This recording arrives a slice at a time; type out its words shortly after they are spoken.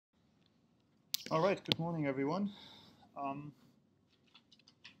All right, good morning, everyone. Um,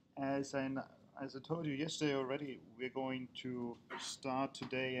 as I told you yesterday already, we're going to start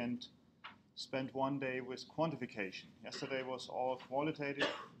today and spend one day with quantification. Yesterday was all qualitative.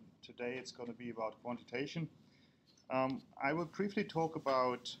 Today it's going to be about quantitation. I will briefly talk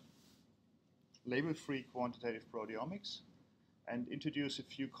about label-free quantitative proteomics and introduce a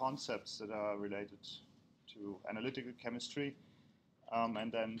few concepts that are related to analytical chemistry,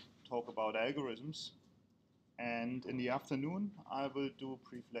 and then talk about algorithms. And in the afternoon, I will do a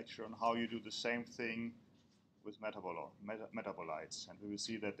brief lecture on how you do the same thing with metabolites. And we will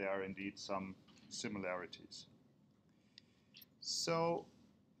see that there are indeed some similarities. So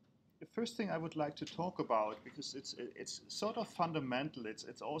the first thing I would like to talk about, because it's sort of fundamental,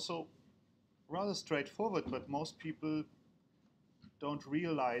 it's also rather straightforward, but most people don't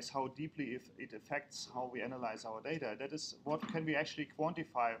realize how deeply it affects how we analyze our data. That is, what can we actually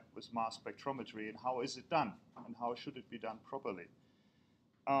quantify with mass spectrometry, and how is it done, and how should it be done properly?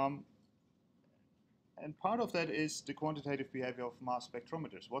 And part of that is the quantitative behavior of mass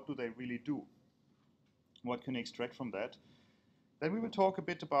spectrometers. What do they really do? What can you extract from that? Then we will talk a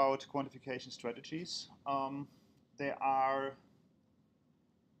bit about quantification strategies. There are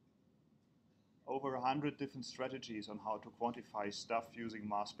over 100 different strategies on how to quantify stuff using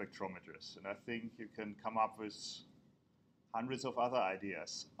mass spectrometers. And I think you can come up with hundreds of other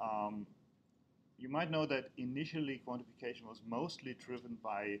ideas. You might know that initially quantification was mostly driven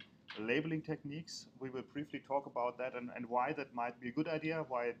by labeling techniques. We will briefly talk about that and why that might be a good idea,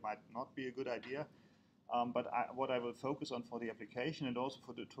 why it might not be a good idea. But what I will focus on for the application and also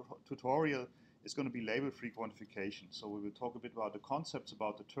for the tutorial is going to be label-free quantification. So we will talk a bit about the concepts,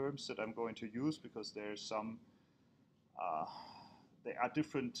 about the terms that I'm going to use, because there's some, there are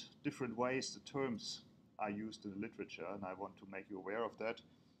different ways the terms are used in the literature, and I want to make you aware of that.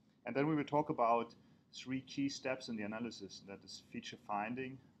 And then we will talk about 3 key steps in the analysis, that is feature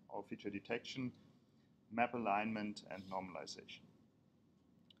finding or feature detection, map alignment, and normalization.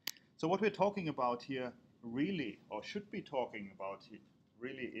 So what we're talking about here really, or should be talking about here,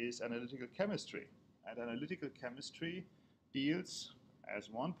 really is analytical chemistry. And analytical chemistry deals,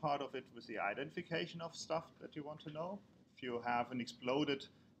 as one part of it, with the identification of stuff that you want to know. If you have an exploded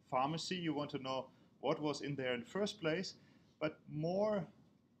pharmacy, you want to know what was in there in the first place. But more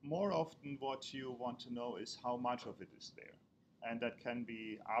often what you want to know is how much of it is there. And that can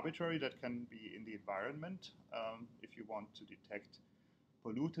be arbitrary, that can be in the environment, if you want to detect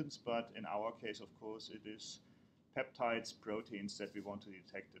pollutants, but in our case, of course, it is peptides, proteins that we want to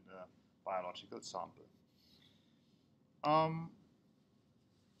detect in a biological sample.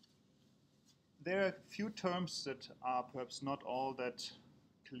 There are a few terms that are perhaps not all that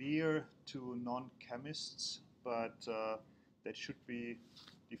clear to non-chemists, but that should be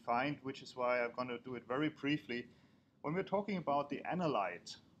defined, which is why I'm going to do it very briefly. When we're talking about the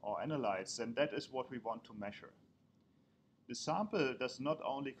analyte or analytes, then that is what we want to measure. The sample does not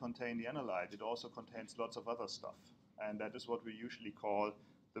only contain the analyte, it also contains lots of other stuff. And that is what we usually call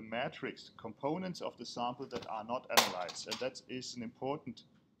the matrix, components of the sample that are not analytes. And that is an important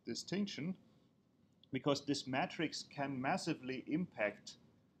distinction, because this matrix can massively impact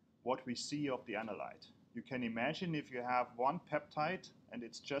what we see of the analyte. You can imagine if you have one peptide and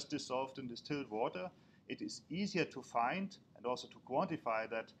it's just dissolved in distilled water, it is easier to find and also to quantify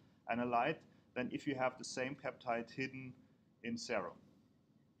that analyte than if you have the same peptide hidden in serum.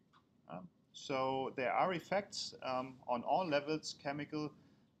 So there are effects on all levels, chemical,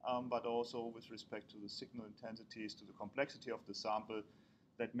 but also with respect to the signal intensities, to the complexity of the sample,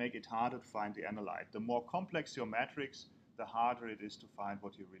 that make it harder to find the analyte. The more complex your matrix, the harder it is to find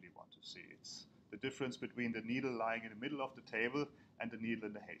what you really want to see. It's the difference between the needle lying in the middle of the table and the needle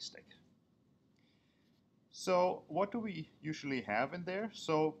in the haystack. So what do we usually have in there?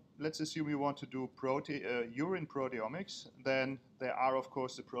 So let's assume we want to do urine proteomics. Then there are, of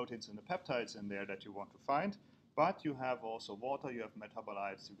course, the proteins and the peptides in there that you want to find. But you have also water, you have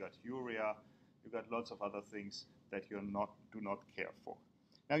metabolites, you got urea, you got lots of other things that you do not care for.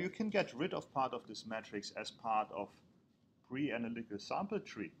 Now you can get rid of part of this matrix as part of pre-analytical sample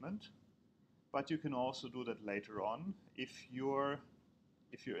treatment, but you can also do that later on if your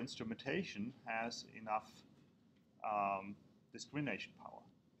instrumentation has enough discrimination power.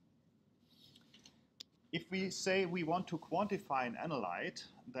 If we say we want to quantify an analyte,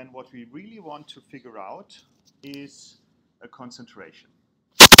 then what we really want to figure out is a concentration.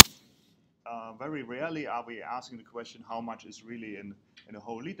 Very rarely are we asking the question how much is really in a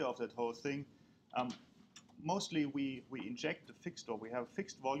whole liter of that whole thing. Mostly we inject the fixed, or we have a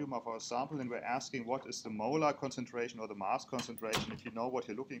fixed volume of our sample, and we're asking what is the molar concentration or the mass concentration. If you know what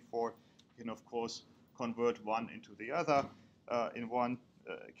you're looking for, can, of course, convert one into the other. In one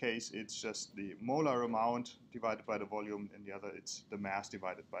case, it's just the molar amount divided by the volume. In the other, it's the mass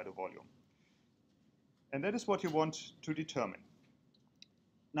divided by the volume. And that is what you want to determine.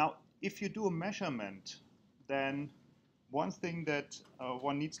 Now, if you do a measurement, then one thing that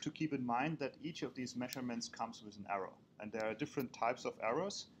one needs to keep in mind that each of these measurements comes with an error. And there are different types of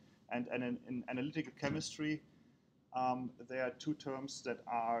errors. And in analytical chemistry, there are two terms that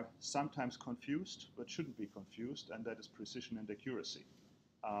are sometimes confused, but shouldn't be confused, and that is precision and accuracy.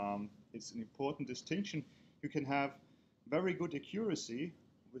 It's an important distinction. You can have very good accuracy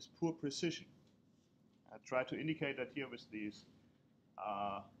with poor precision. I try to indicate that here with these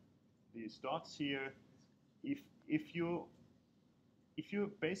dots here. If you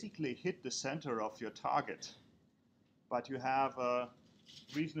basically hit the center of your target, but you have a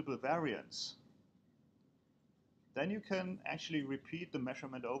reasonable variance, then you can actually repeat the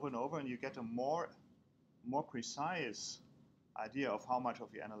measurement over and over, and you get a more precise idea of how much of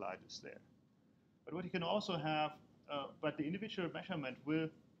the analyte is there. But what you can also have, but the individual measurements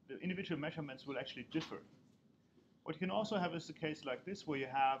will actually differ. What you can also have is a case like this, where you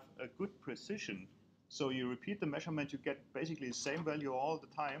have a good precision. So you repeat the measurement, you get basically the same value all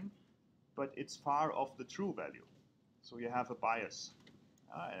the time, but it's far off the true value. So you have a bias.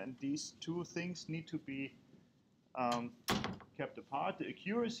 And these two things need to be kept apart. The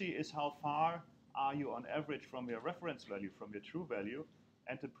accuracy is how far are you on average from your reference value, from your true value,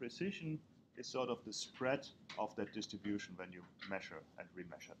 and the precision is sort of the spread of that distribution when you measure and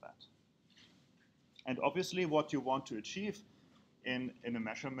remeasure that. And obviously what you want to achieve in a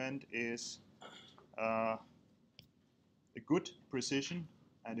measurement is a good precision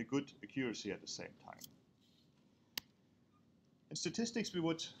and a good accuracy at the same time. In statistics, we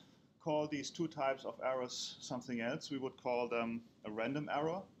would call these two types of errors something else. We would call them a random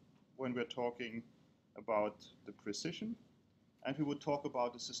error when we're talking about the precision, and we would talk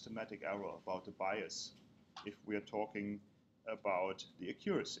about the systematic error, about the bias, if we're talking about the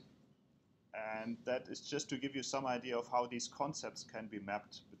accuracy. And that is just to give you some idea of how these concepts can be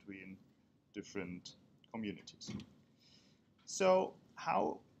mapped between different communities. So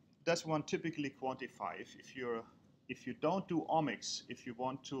how does one typically quantify? If you don't do omics, if you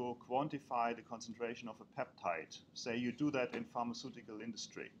want to quantify the concentration of a peptide, say you do that in pharmaceutical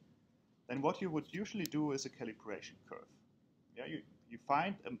industry, then what you would usually do is a calibration curve. Yeah, you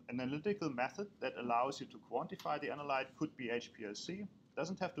find an analytical method that allows you to quantify the analyte. Could be HPLC,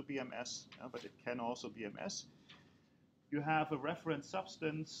 doesn't have to be MS, but it can also be MS. You have a reference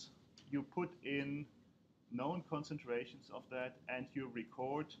substance, you put in known concentrations of that, and you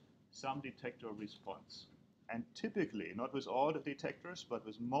record some detector response. And typically, not with all the detectors, but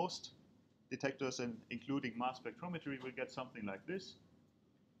with most detectors, and including mass spectrometry, will get something like this.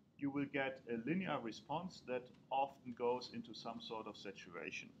 You will get a linear response that often goes into some sort of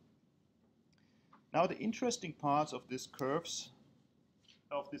saturation. Now, the interesting parts of this curve is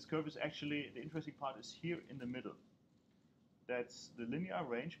actually, the interesting part is here in the middle. That's the linear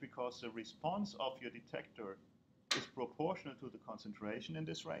range, because the response of your detector is proportional to the concentration in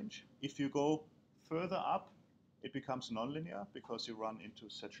this range. If you go further up, it becomes nonlinear because you run into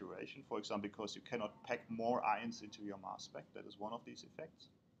saturation, for example, because you cannot pack more ions into your mass spec. That is one of these effects.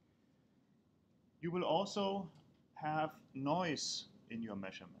 You will also have noise in your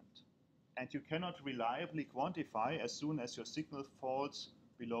measurement, and you cannot reliably quantify as soon as your signal falls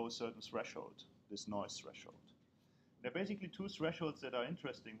below a certain threshold, this noise threshold. There are basically two thresholds that are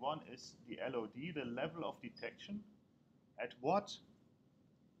interesting. One is the LOD, the level of detection. At what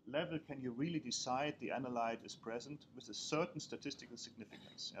level can you really decide the analyte is present with a certain statistical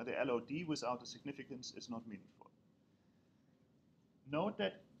significance? The LOD without a significance is not meaningful. Note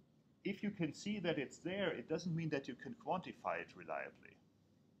that if you can see that it's there, it doesn't mean that you can quantify it reliably.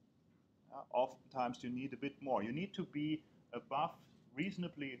 Oftentimes you need a bit more. You need to be above,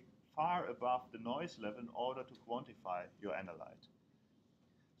 reasonably far above the noise level in order to quantify your analyte.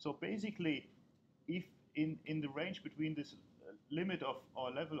 So basically, if in the range between this limit of or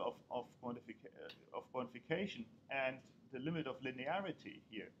level of quantification and the limit of linearity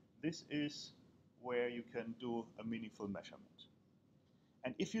here, this is where you can do a meaningful measurement.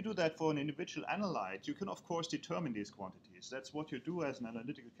 And if you do that for an individual analyte, you can of course determine these quantities. That's what you do as an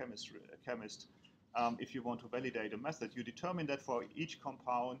analytical chemist. If you want to validate a method, you determine that for each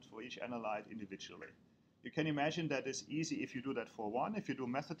compound, for each analyte individually. You can imagine that is easy if you do that for one. If you do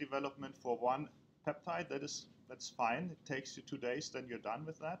method development for one peptide, that's fine. It takes you 2 days, then you're done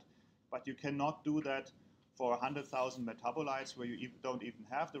with that. But you cannot do that for 100,000 metabolites where you don't even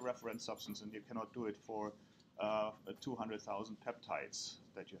have the reference substance, and you cannot do it for 200,000 peptides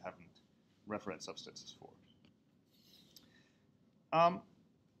that you haven't reference substances for.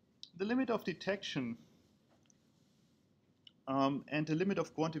 The limit of detection and the limit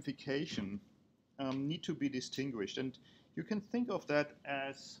of quantification need to be distinguished. And you can think of that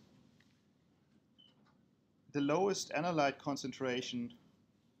as the lowest analyte concentration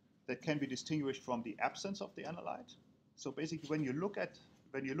that can be distinguished from the absence of the analyte. So basically, when you look at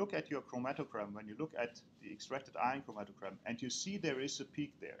your chromatogram, when you look at the extracted ion chromatogram, and you see there is a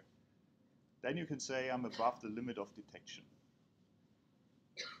peak there, then you can say I'm above the limit of detection.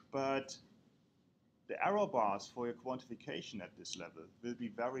 But the error bars for your quantification at this level will be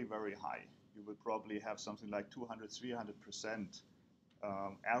very, very high. You will probably have something like 200, 300%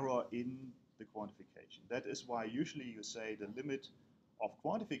 error in the quantification. That is why usually you say the limit of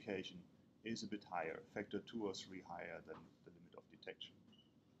quantification is a bit higher, factor 2 or 3 higher than the limit of detection.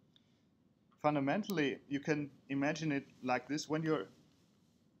 Fundamentally, you can imagine it like this: when you're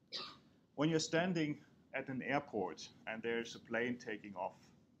standing at an airport and there's a plane taking off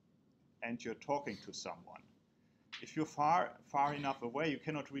and you're talking to someone, if you're far enough away, you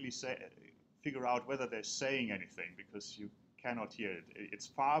cannot really figure out whether they're saying anything because you cannot hear it. It's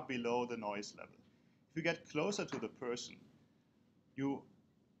far below the noise level. If you get closer to the person, you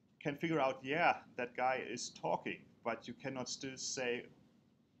can figure out, yeah, that guy is talking, but you cannot still say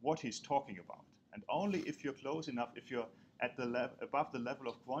what he's talking about. And only if you're close enough, if you're at the above the level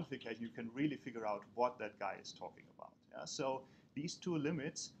of quantification, you can really figure out what that guy is talking about. Yeah? So these two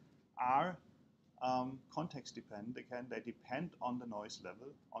limits are context dependent. Again, they depend on the noise level,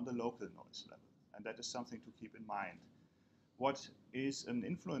 on the local noise level. And that is something to keep in mind. What is an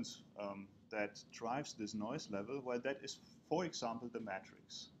influence that drives this noise level? Well, that is, for example, the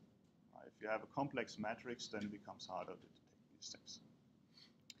matrix. If you have a complex matrix, then it becomes harder to detect these things.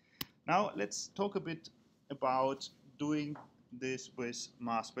 Now, let's talk a bit about doing this with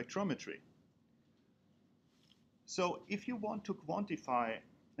mass spectrometry. So if you want to quantify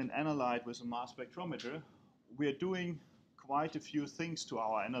an analyte with a mass spectrometer, we're doing quite a few things to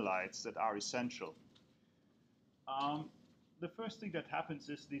our analytes that are essential. The first thing that happens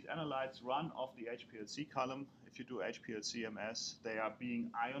is these analytes run off the HPLC column. If you do HPLC-MS, they are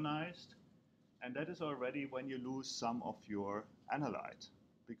being ionized, and that is already when you lose some of your analyte,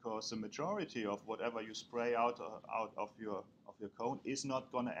 because the majority of whatever you spray out of your cone is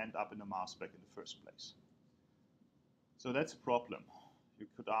not going to end up in a mass spec in the first place. So that's a problem. You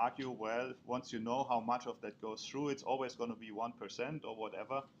could argue, well, once you know how much of that goes through, it's always going to be 1% or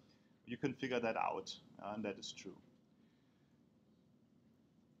whatever. You can figure that out, and that is true.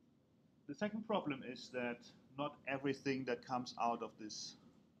 The second problem is that not everything that comes out of this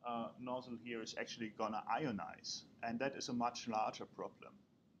nozzle here is actually going to ionize, and that is a much larger problem.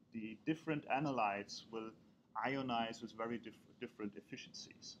 The different analytes will ionize with very different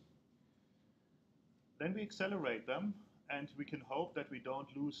efficiencies. Then we accelerate them, and we can hope that we don't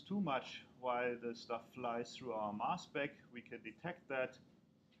lose too much while the stuff flies through our mass spec. We can detect that,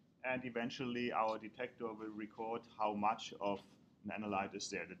 and eventually our detector will record how much of an analyte is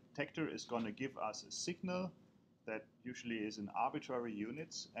there. The detector is going to give us a signal that usually is in arbitrary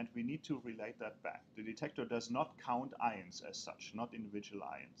units, and we need to relate that back. The detector does not count ions as such, not individual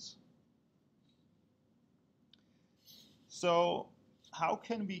ions. So how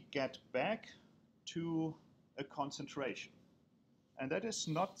can we get back to a concentration? And that is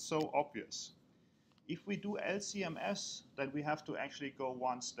not so obvious. If we do LC-MS, then we have to actually go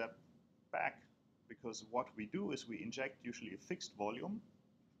one step back, because what we do is we inject usually a fixed volume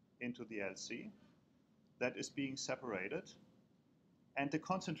into the LC that is being separated, and the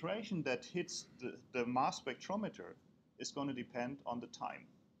concentration that hits the mass spectrometer is going to depend on the time.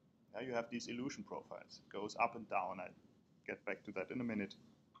 You have these elution profiles. It goes up and down. I'll get back to that in a minute.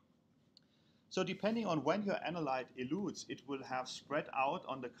 So depending on when your analyte elutes, it will have spread out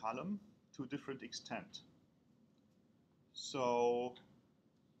on the column to a different extent. So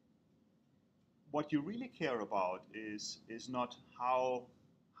what you really care about is not how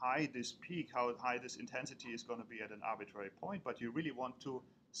high this peak, how high this intensity is going to be at an arbitrary point, but you really want to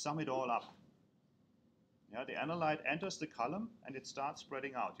sum it all up. Yeah, the analyte enters the column and it starts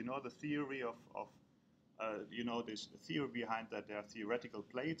spreading out. You know the theory of you know this theory behind that. There are theoretical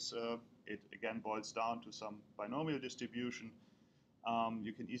plates. It again boils down to some binomial distribution.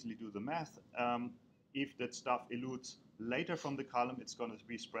 You can easily do the math. If that stuff elutes later from the column, it's going to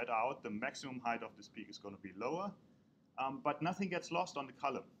be spread out. The maximum height of this peak is going to be lower, but nothing gets lost on the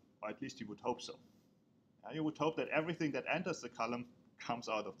column, or at least you would hope so. You would hope that everything that enters the column comes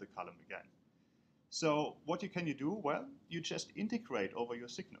out of the column again. So what can you do? Well, you just integrate over your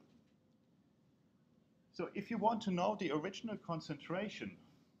signal. So if you want to know the original concentration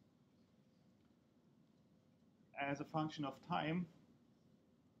as a function of time,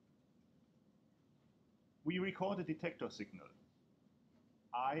 we record a detector signal,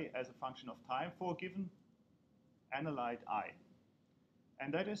 I as a function of time for a given analyte I.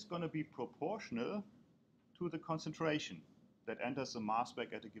 And that is going to be proportional to the concentration that enters the mass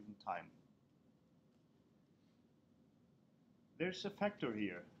spec at a given time. There's a factor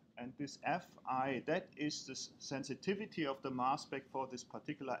here, and this Fi, that is the sensitivity of the mass spec for this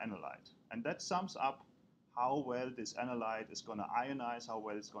particular analyte. And that sums up how well this analyte is going to ionize, how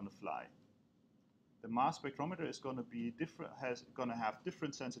well it's going to fly. The mass spectrometer is going to be different, going to have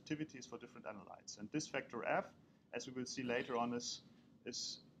different sensitivities for different analytes. And this factor F, as we will see later on, is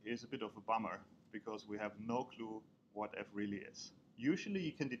a bit of a bummer because we have no clue what F really is. Usually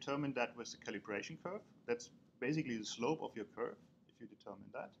you can determine that with the calibration curve. That's basically the slope of your curve, if you determine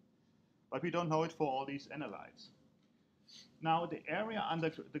that. But we don't know it for all these analytes. Now the area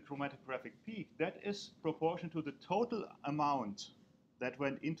under the chromatographic peak, that is proportional to the total amount that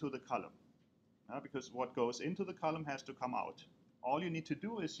went into the column. Because what goes into the column has to come out. All you need to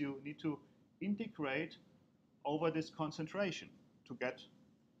do is you need to integrate over this concentration to get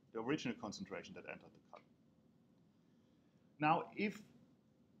the original concentration that entered the column. Now, if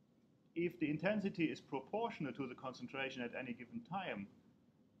the intensity is proportional to the concentration at any given time,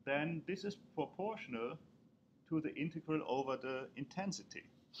 then this is proportional to the integral over the intensity.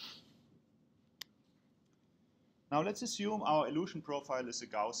 Now, let's assume our elution profile is a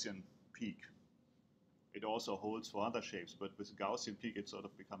Gaussian peak. It also holds for other shapes, but with a Gaussian peak, it sort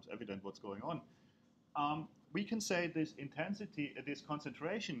of becomes evident what's going on. We can say this intensity, this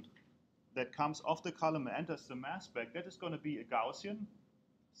concentration that comes off the column and enters the mass spec, that is going to be a Gaussian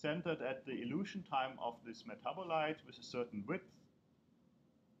centered at the elution time of this metabolite with a certain width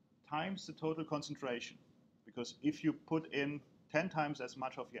times the total concentration. Because if you put in 10 times as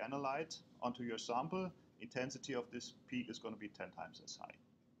much of your analyte onto your sample, intensity of this peak is going to be 10 times as high.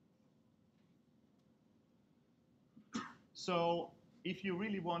 So if you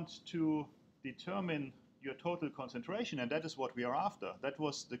really want to determine your total concentration, and that is what we are after, that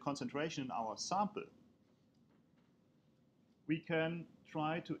was the concentration in our sample, we can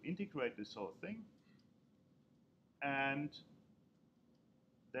try to integrate this whole thing, and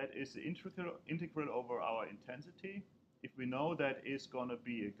that is the integral over our intensity. If we know that is going to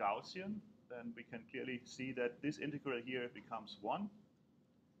be a Gaussian, then we can clearly see that this integral here becomes 1,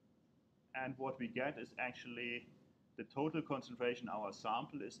 and what we get is actually the total concentration in our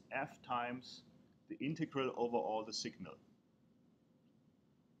sample is F times the integral over all the signal.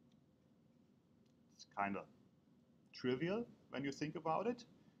 It's kind of trivial when you think about it,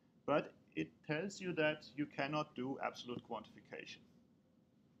 but it tells you that you cannot do absolute quantification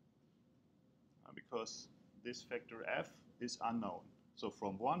because this factor F is unknown. So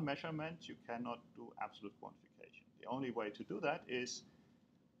from one measurement, you cannot do absolute quantification. The only way to do that is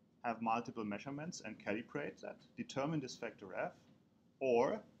have multiple measurements and calibrate that, determine this factor F,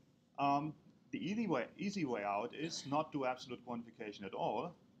 or the easy way out is not do absolute quantification at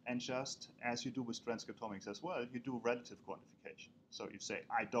all, and just, as you do with transcriptomics as well, you do relative quantification. So you say,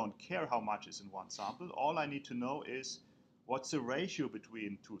 I don't care how much is in one sample, all I need to know is what's the ratio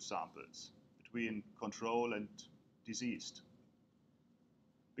between two samples, between control and diseased.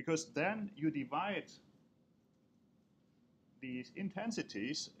 Because then you divide these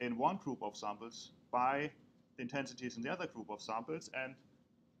intensities in one group of samples by the intensities in the other group of samples, and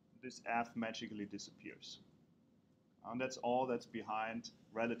this F magically disappears. And that's all that's behind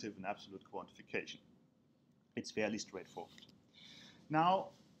relative and absolute quantification. It's fairly straightforward. Now,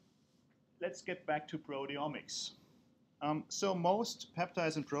 let's get back to proteomics. So most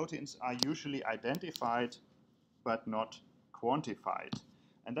peptides and proteins are usually identified but not quantified.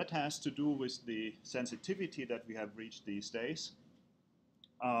 And that has to do with the sensitivity that we have reached these days.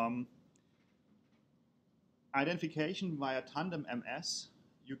 Identification via tandem MS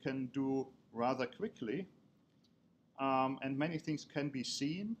you can do rather quickly, and many things can be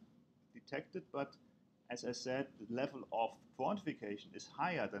seen, detected, but as I said, the level of quantification is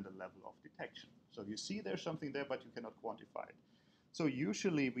higher than the level of detection. So you see there's something there, but you cannot quantify it. So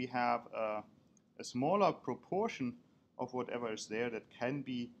usually we have a smaller proportion of whatever is there that can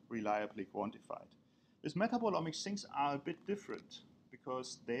be reliably quantified. With metabolomics, things are a bit different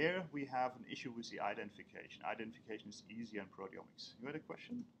because there we have an issue with the identification. Identification is easier in proteomics. You had a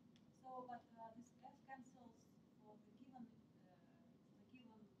question? So, but this F cancels for the given protein,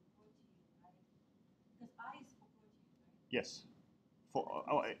 right? Because I is for protein, right? Yes. For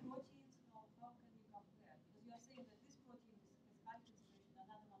proteins, how can we compare? Because you are saying that this protein has high concentration,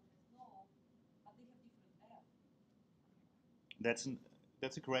 another one has low, but they have different F.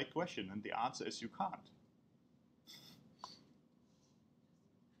 That's a great question, and the answer is you can't.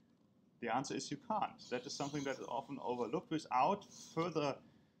 The answer is you can't. That is something that is often overlooked without further.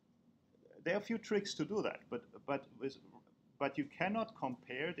 There are a few tricks to do that, but you cannot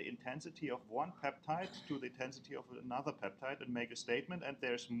compare the intensity of one peptide to the intensity of another peptide and make a statement, and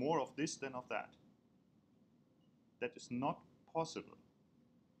there's more of this than of that. That is not possible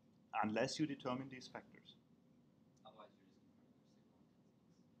unless you determine these factors. Otherwise, you're just comparing their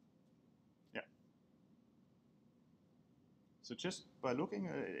signal intensities. Yeah. So just by looking,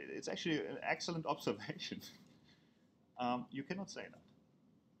 it's actually an excellent observation. You cannot say that.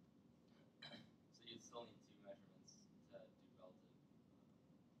 So you'd still need two measurements to do relative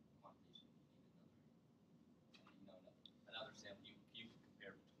quantitation if you need another sample.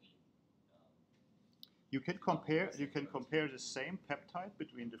 You can compare between. You can compare the same peptide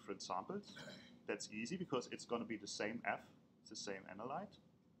between different samples. That's easy because it's going to be the same F, it's the same analyte.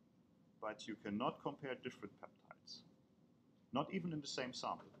 But you cannot compare different peptides. Not even in the same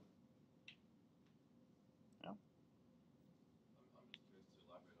sample. Yeah. I'm just curious to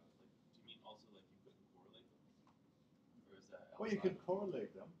elaborate on it. Like, do you mean also like you couldn't correlate them, or is that outside? Well, you can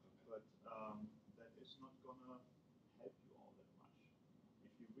correlate them, but that is not going to help you all that much.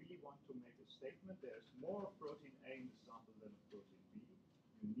 If you really want to make a statement, there's more of protein A in the sample than of protein B,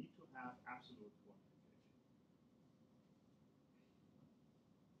 you need to have absolute quantification.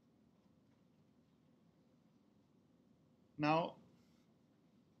 Now,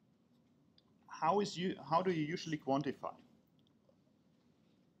 how do you usually quantify?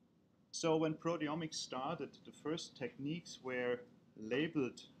 So when proteomics started, the first techniques were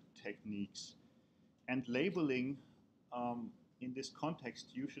labeled techniques. And labeling in this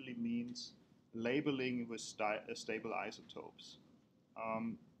context usually means labeling with stable isotopes.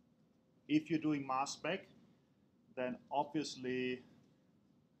 If you're doing mass spec, then obviously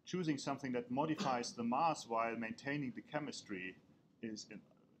choosing something that modifies the mass while maintaining the chemistry is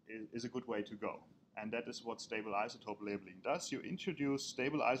a good way to go. And that is what stable isotope labeling does. You introduce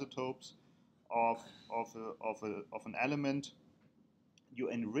stable isotopes of an element. You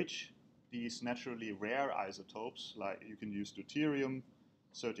enrich these naturally rare isotopes, like you can use deuterium,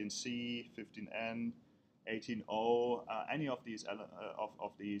 13C, 15N, 18O. Any of these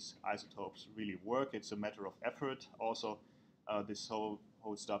isotopes really work. It's a matter of effort. Also, this whole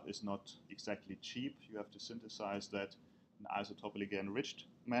stuff is not exactly cheap. You have to synthesize that in isotopically enriched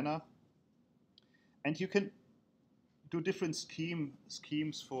manner. And you can do different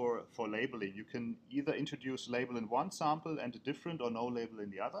schemes for labeling. You can either introduce label in one sample and a different or no label in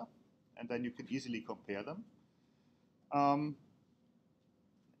the other, and then you can easily compare them.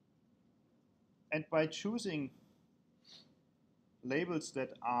 And by choosing labels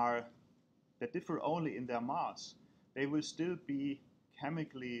that differ only in their mass, they will still be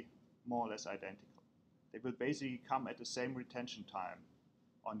chemically more or less identical. They will basically come at the same retention time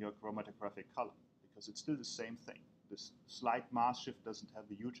on your chromatographic column, because it's still the same thing. This slight mass shift doesn't have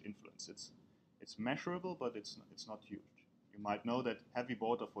a huge influence. It's measurable, but it's not huge. You might know that heavy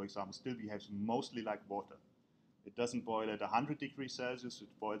water, for example, still behaves mostly like water. It doesn't boil at 100 degrees Celsius,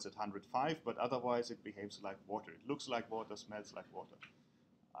 it boils at 105, but otherwise it behaves like water. It looks like water, smells like water.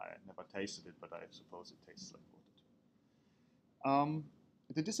 I never tasted it, but I suppose it tastes like water too.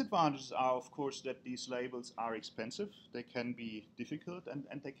 The disadvantages are, of course, that these labels are expensive, they can be difficult,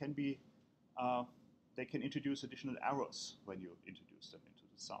 and they can introduce additional errors when you introduce them into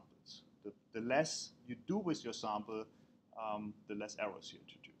the samples. The less you do with your sample, the less errors you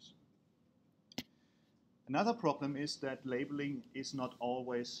introduce. Another problem is that labeling is not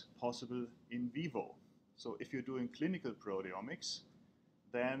always possible in vivo. So if you're doing clinical proteomics,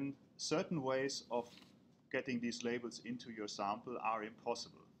 then certain ways of getting these labels into your sample are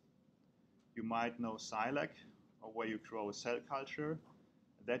impossible. You might know SILAC, or where you grow a cell culture.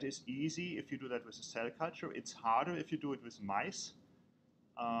 That is easy if you do that with a cell culture. It's harder if you do it with mice.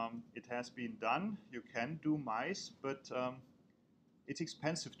 It has been done. You can do mice, but it's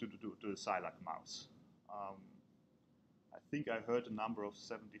expensive to do a SILAC mouse. I think I heard a number of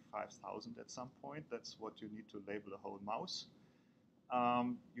 75,000 at some point. That's what you need to label a whole mouse.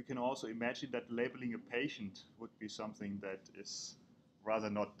 You can also imagine that labeling a patient would be something that is rather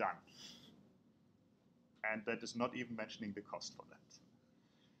not done. And that is not even mentioning the cost for that.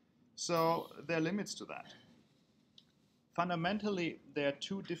 So there are limits to that. Fundamentally, there are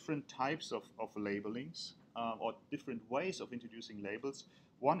two different types of labelings, or different ways of introducing labels.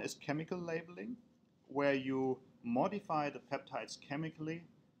 One is chemical labeling, where you modify the peptides chemically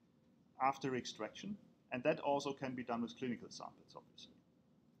after extraction, and that also can be done with clinical samples, obviously.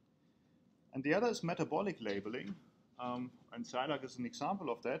 And the other is metabolic labeling, and SILAC is an example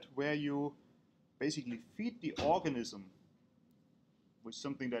of that, where you basically feed the organism with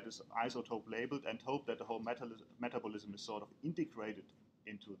something that is isotope labeled and hope that the whole metabolism is sort of integrated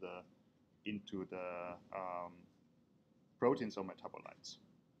into the proteins or metabolites.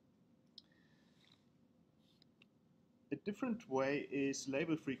 A different way is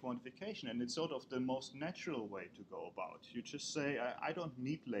label-free quantification, and it's sort of the most natural way to go about. You just say, I don't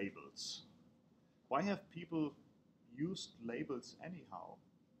need labels. Why have people used labels anyhow?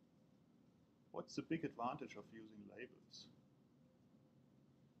 What's the big advantage of using labels?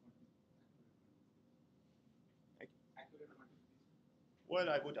 Well,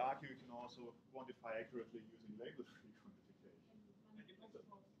 I would argue you can also quantify accurately using label-free quantification.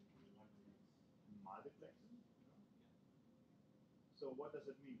 Multiplexing? So what does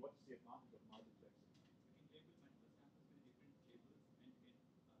it mean? What's the advantage of multiplexing? You can label multiple samples with different labels and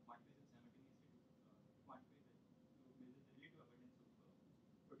it quantifies them simultaneously to measure the relative abundance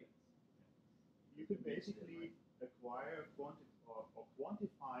of proteins. You could basically acquire or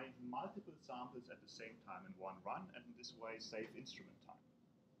quantify multiple samples at the same time in one run, and in this way save instrument time.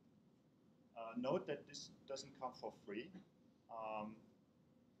 Note that this doesn't come for free.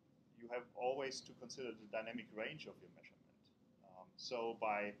 You have always to consider the dynamic range of your measurement. So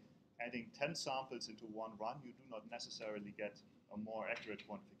by adding 10 samples into one run, you do not necessarily get a more accurate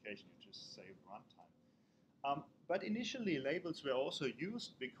quantification, you just save runtime. But initially, labels were also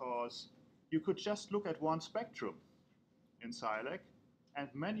used because you could just look at one spectrum in SciLec and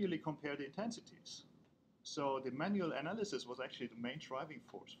manually compare the intensities. So the manual analysis was actually the main driving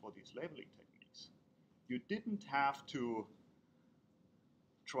force for these labeling techniques. You didn't have to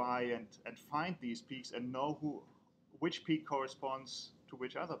try and find these peaks and know which peak corresponds to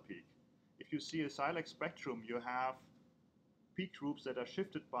which other peak. If you see a SciLec spectrum, you have peak groups that are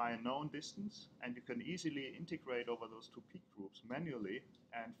shifted by a known distance, and you can easily integrate over those two peak groups manually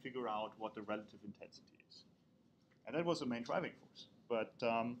and figure out what the relative intensity is. And that was the main driving force. But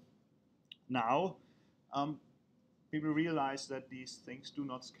now, people realize that these things do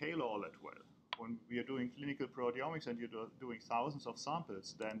not scale all that well. When we are doing clinical proteomics and you're doing thousands of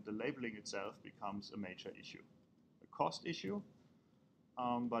samples, then the labeling itself becomes a major issue. A cost issue,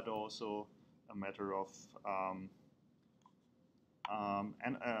 but also a matter of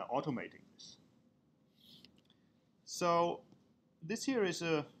automating this. So this here is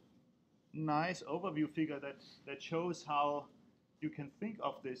a nice overview figure that shows how you can think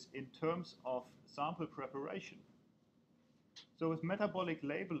of this in terms of sample preparation. So with metabolic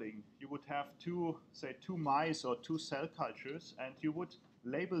labeling, you would have two mice or two cell cultures, and you would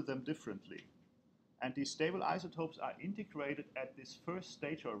label them differently. And these stable isotopes are integrated at this first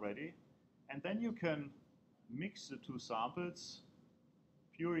stage already, and then you can mix the two samples,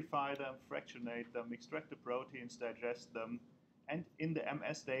 purify them, fractionate them, extract the proteins, digest them, and in the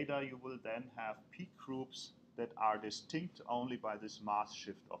MS data you will then have peak groups that are distinct only by this mass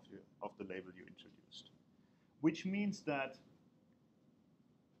shift of the label you introduced. Which means that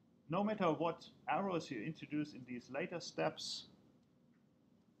no matter what errors you introduce in these later steps,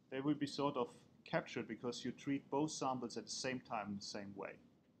 they will be sort of captured because you treat both samples at the same time in the same way.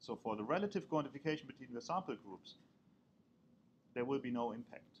 So for the relative quantification between the sample groups, there will be no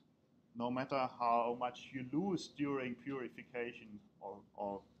impact, no matter how much you lose during purification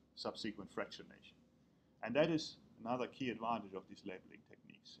or subsequent fractionation. And that is another key advantage of these labeling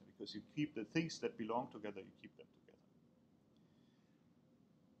techniques, because you keep the things that belong together, you keep them together.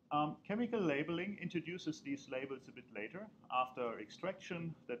 Chemical labeling introduces these labels a bit later. After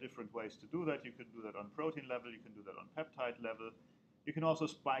extraction, there are different ways to do that. You can do that on protein level, you can do that on peptide level. You can also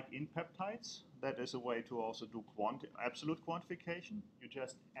spike in peptides. That is a way to also do absolute quantification. You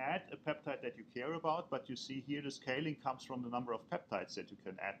just add a peptide that you care about, but you see here the scaling comes from the number of peptides that you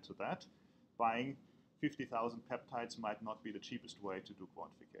can add to that. Buying 50,000 peptides might not be the cheapest way to do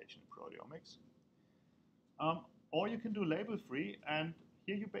quantification in proteomics. Or you can do label-free, and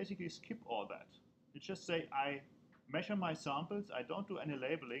here you basically skip all that. You just say, I measure my samples, I don't do any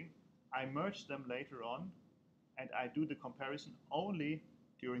labeling, I merge them later on, and I do the comparison only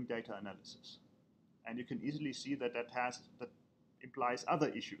during data analysis. And you can easily see that that implies other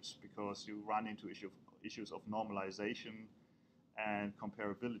issues, because you run into issues of normalization and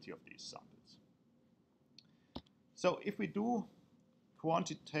comparability of these samples. So if we do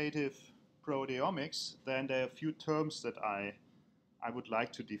quantitative proteomics, then there are a few terms that I would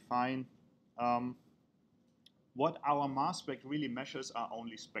like to define. What our mass spec really measures are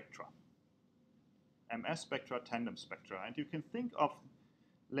only spectra. MS spectra, tandem spectra. And you can think of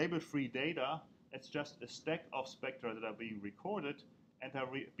label-free data as just a stack of spectra that are being recorded and are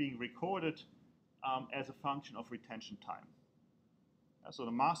being recorded as a function of retention time. So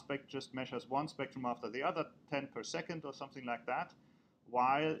the mass spec just measures one spectrum after the other, 10 per second or something like that.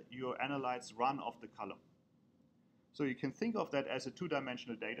 while your analytes run off the column. So you can think of that as a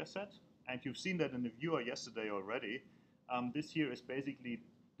two-dimensional data set, and you've seen that in the viewer yesterday already. This here is basically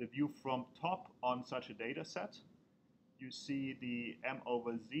the view from top on such a data set. You see the M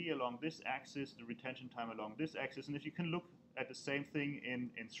over Z along this axis, the retention time along this axis, and if you can look at the same thing in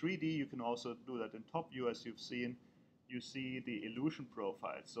 3D, you can also do that in top view as you've seen. You see the illusion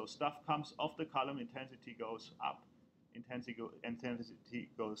profile. So stuff comes off the column, intensity goes up, intensity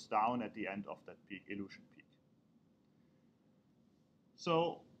goes down at the end of that peak, illusion peak.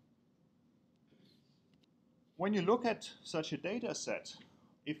 So when you look at such a data set,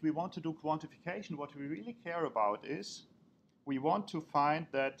 if we want to do quantification, what we really care about is we want to find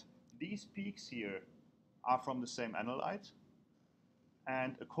that these peaks here are from the same analyte.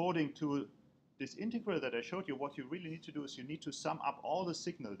 And according to this integral that I showed you, what you really need to do is you need to sum up all the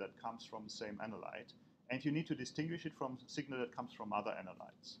signal that comes from the same analyte, and you need to distinguish it from signal that comes from other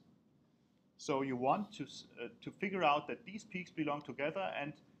analytes. So you want to figure out that these peaks belong together,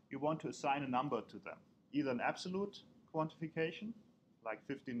 and you want to assign a number to them, either an absolute quantification, like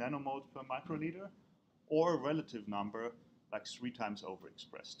 50 nanomoles per microliter, or a relative number, like 3 times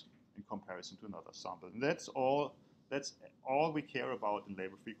overexpressed in comparison to another sample. And that's all we care about in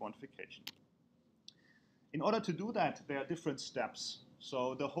label-free quantification. In order to do that, there are different steps.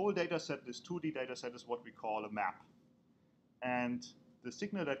 So the whole data set, this 2D data set, is what we call a map. And the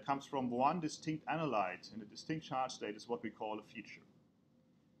signal that comes from one distinct analyte in a distinct charge state is what we call a feature.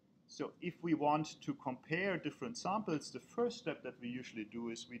 So if we want to compare different samples, the first step that we usually do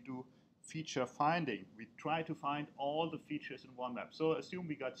is we do feature finding. We try to find all the features in one map. So assume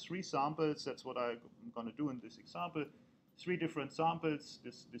we got 3 samples. That's what I'm going to do in this example. 3 different samples,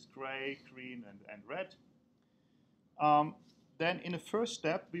 this gray, green, and red. Then in a first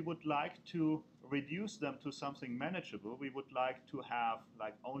step, we would like to reduce them to something manageable. We would like to have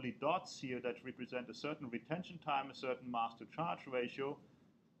like only dots here that represent a certain retention time, a certain mass to charge ratio,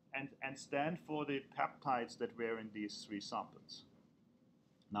 and stand for the peptides that were in these 3 samples.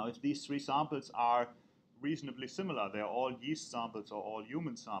 Now, if these 3 samples are reasonably similar, they're all yeast samples or all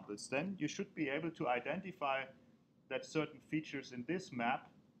human samples, then you should be able to identify that certain features in this map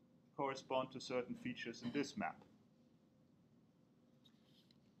correspond to certain features in this map.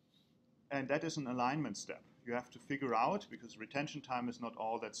 And that is an alignment step. You have to figure out, because retention time is not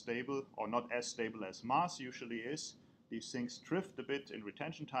all that stable, or not as stable as mass usually is. These things drift a bit in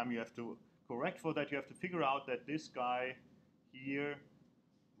retention time. You have to correct for that. You have to figure out that this guy here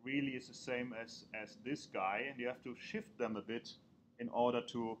really is the same as this guy, and you have to shift them a bit in order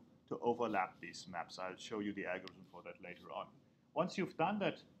to overlap these maps. I'll show you the algorithm for that later on. Once you've done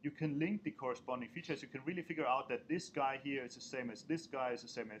that, you can link the corresponding features. You can really figure out that this guy here is the same as this guy, is the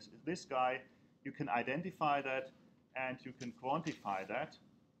same as this guy. You can identify that, and you can quantify that,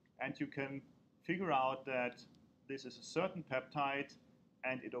 and you can figure out that this is a certain peptide,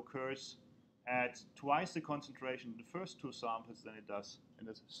 and it occurs at twice the concentration in the first 2 samples than it does in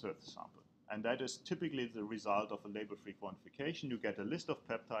the 3rd sample. And that is typically the result of a label-free quantification. You get a list of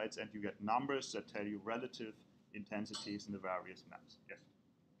peptides, and you get numbers that tell you relative intensities in the various maps. Yes?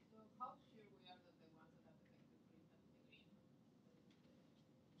 So how sure we are that the ones that have effective integration?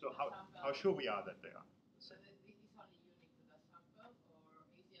 So how sure we are that they are? So this is only unique to that sample, or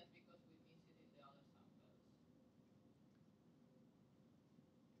is it just because we miss it in the other samples?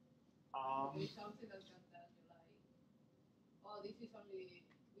 There is something that can tell you like, oh, this is only,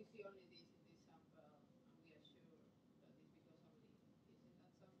 we see only this in this sample, and we are sure that it's because only this in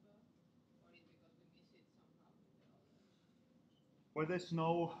that sample, or is because we miss it somehow in the others? Well, there's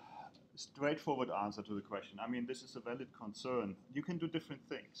no straightforward answer to the question. I mean, this is a valid concern. You can do different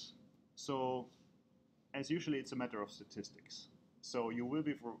things. So, as usually, it's a matter of statistics. So you will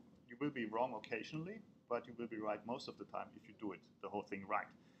be wrong occasionally, but you will be right most of the time if you do the whole thing right.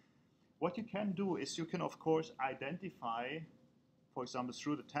 What you can do is you can, of course, identify, for example,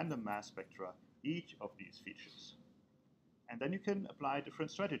 through the tandem mass spectra, each of these features. And then you can apply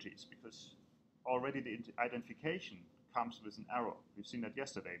different strategies, because already the identification comes with an error. We've seen that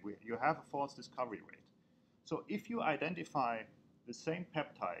yesterday. You have a false discovery rate. So if you identify the same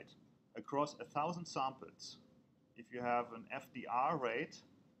peptide across 1,000 samples, if you have an FDR rate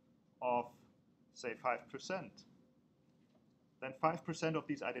of, say, 5%, then 5% of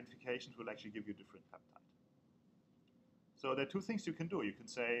these identifications will actually give you a different peptide. So there are 2 things you can do. You can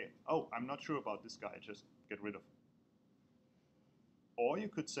say, oh, I'm not sure about this guy, just get rid of him. Or you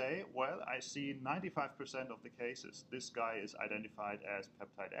could say, well, I see 95% of the cases, this guy is identified as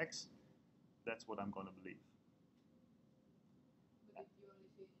peptide X. That's what I'm going to believe. But if you only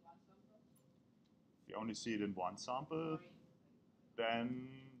see it in one sample? If you only see it in one sample, then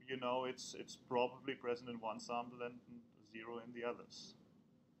you know it's probably present in one sample and 0 in the others.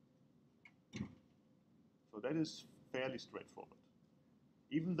 So that is fairly straightforward.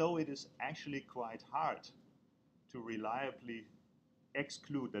 Even though it is actually quite hard to reliably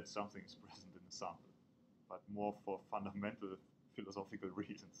exclude that something is present in a sample, but more for fundamental philosophical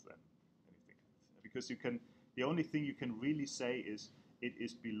reasons than anything else. Because the only thing you can really say is it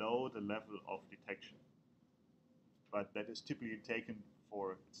is below the level of detection. But that is typically taken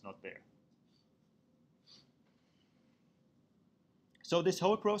for it's not there. So this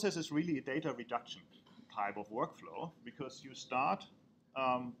whole process is really a data reduction type of workflow, because you start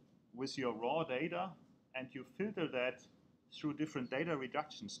with your raw data and you filter that through different data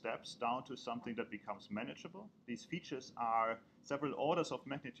reduction steps down to something that becomes manageable. These features are several orders of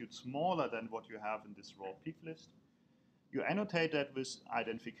magnitude smaller than what you have in this raw peak list. You annotate that with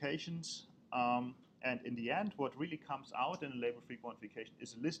identifications, and in the end, what really comes out in a label-free quantification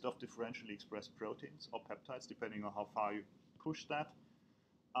is a list of differentially expressed proteins or peptides, depending on how far you push that.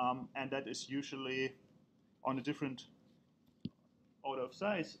 And that is usually on a different order of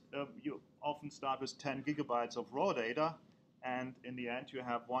size. You often start with 10 gigabytes of raw data, and in the end, you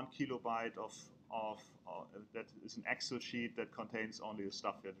have 1 kilobyte of that is an Excel sheet that contains only the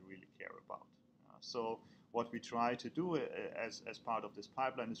stuff that you really care about. So what we try to do as part of this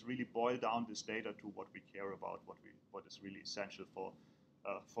pipeline is really boil down this data to what we care about, what is really essential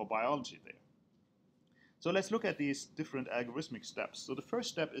for biology there. So let's look at these different algorithmic steps. So the first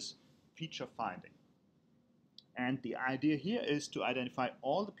step is feature finding. And the idea here is to identify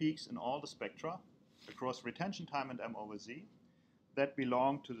all the peaks in all the spectra across retention time and M/Z that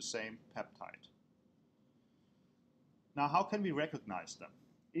belong to the same peptide. Now, how can we recognize them?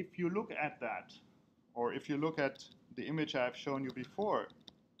 If you look at that, or if you look at the image I've shown you before,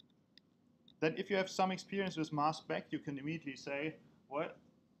 then if you have some experience with mass spec, you can immediately say, well,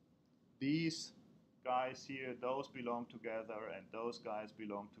 these guys here, those belong together, and those guys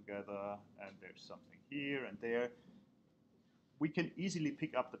belong together, and there's something here and there. We can easily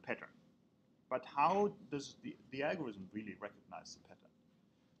pick up the pattern. But how does the algorithm really recognize the pattern?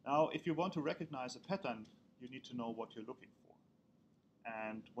 Now, if you want to recognize a pattern, you need to know what you're looking for.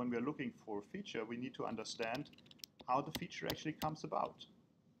 And when we're looking for a feature, we need to understand how the feature actually comes about.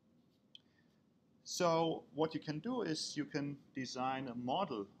 So what you can do is you can design a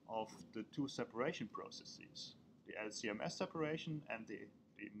model of the two separation processes, the LCMS separation and the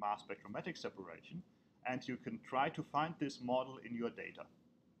mass spectrometric separation, and you can try to find this model in your data.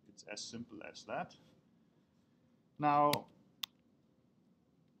 It's as simple as that. Now,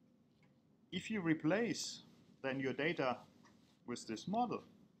 if you replace then your data with this model,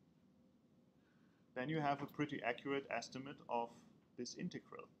 then you have a pretty accurate estimate of this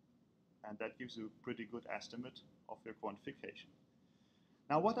integral. And that gives you a pretty good estimate of your quantification.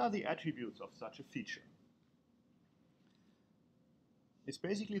 Now, what are the attributes of such a feature? It's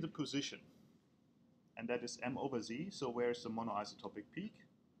basically the position, and that is M/Z, so where is the monoisotopic peak,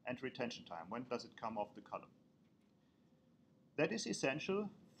 and retention time, when does it come off the column. That is essential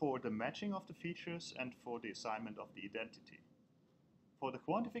for the matching of the features and for the assignment of the identity. For the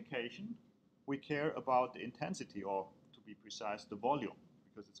quantification, we care about the intensity, or to be precise, the volume,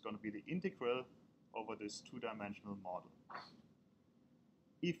 because it's going to be the integral over this two-dimensional model.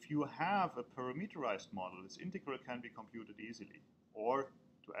 If you have a parameterized model, this integral can be computed easily. Or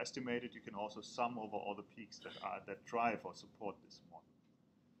to estimate it, you can also sum over all the peaks that drive or support this model.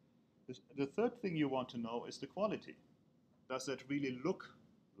 The third thing you want to know is the quality. Does that really look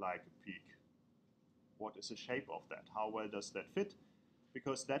like a peak? What is the shape of that? How well does that fit?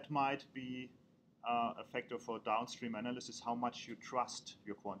 Because that might be a factor for downstream analysis, how much you trust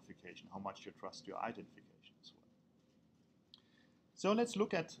your quantification, how much you trust your identification as well. So let's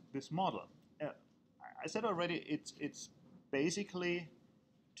look at this model. I said already it's basically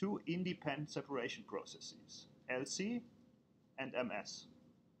two independent separation processes, LC and MS.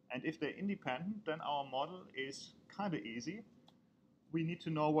 And if they're independent, then our model is kind of easy. We need to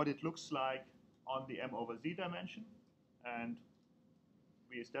know what it looks like on the M/Z dimension, and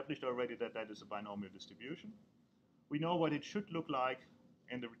we established already that that is a binomial distribution. We know what it should look like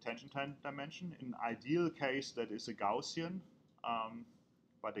in the retention time dimension. In an ideal case, that is a Gaussian.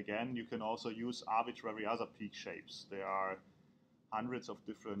 But again, you can also use arbitrary other peak shapes. There are hundreds of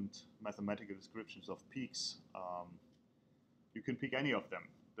different mathematical descriptions of peaks. You can pick any of them.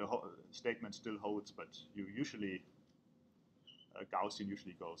 The statement still holds, but you usually, Gaussian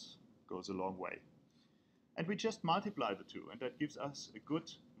usually goes a long way. And we just multiply the two, and that gives us a good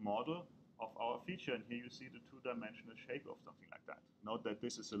model of our feature. And here you see the two-dimensional shape of something like that. Note that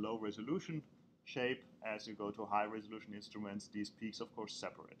this is a low resolution shape. As you go to high resolution instruments, these peaks of course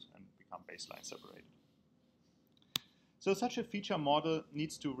separate and become baseline separated. So such a feature model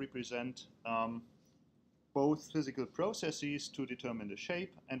needs to represent both physical processes to determine the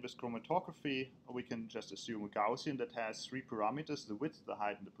shape, and with chromatography we can just assume a Gaussian that has three parameters: the width, the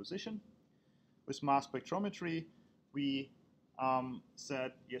height, and the position. With mass spectrometry, we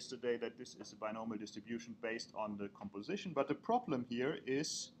said yesterday that this is a binomial distribution based on the composition, but the problem here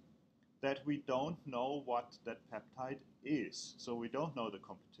is that we don't know what that peptide is, so we don't know the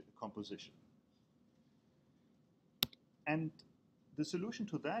composition. And the solution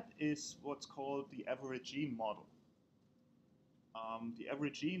to that is what's called the averagine model. The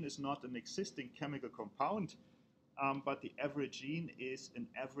averagine is not an existing chemical compound, but the averagine is an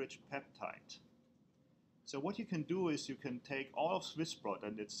average peptide. So what you can do is you can take all of SwissProt,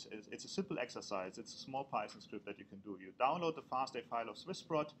 and it's a simple exercise. It's a small Python script that you can do. You download the FASTA file of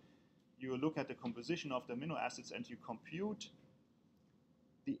SwissProt, you look at the composition of the amino acids, and you compute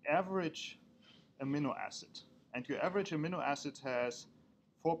the average amino acid. And your average amino acid has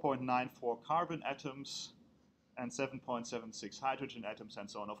 4.94 carbon atoms and 7.76 hydrogen atoms and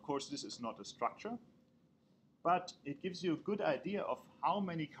so on. Of course, this is not a structure, but it gives you a good idea of how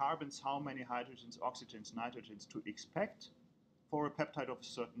many carbons, how many hydrogens, oxygens, nitrogens to expect for a peptide of a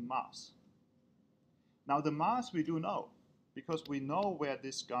certain mass. Now the mass we do know, because we know where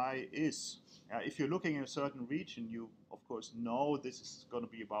this guy is. If you're looking in a certain region, you of course know this is going to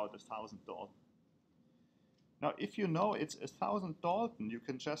be about 1,000 Dalton. Now if you know it's 1,000 Dalton, you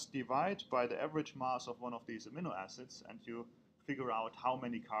can just divide by the average mass of one of these amino acids, and you figure out how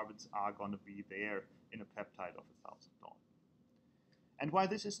many carbons are going to be there in a peptide of 1,000 Dalton. And while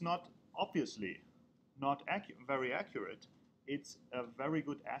this is not obviously not very accurate, it's a very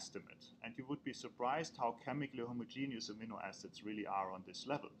good estimate, and you would be surprised how chemically homogeneous amino acids really are on this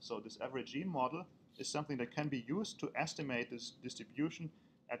level. So this averagine model is something that can be used to estimate this distribution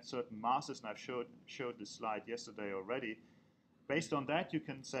at certain masses, and I've showed this slide yesterday already. Based on that, you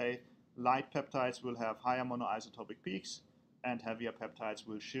can say light peptides will have higher monoisotopic peaks, and heavier peptides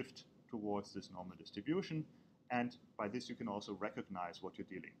will shift towards this normal distribution, and by this you can also recognize what you're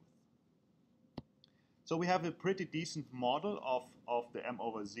dealing with. So we have a pretty decent model of the M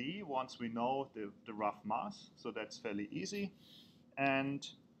over Z once we know the rough mass, so that's fairly easy. And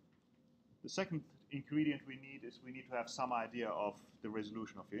the second ingredient we need is we need to have some idea of the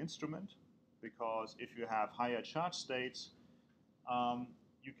resolution of your instrument, because if you have higher charge states,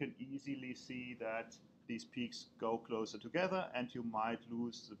 you can easily see that these peaks go closer together, and you might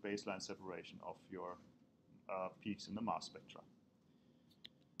lose the baseline separation of your peaks in the mass spectra.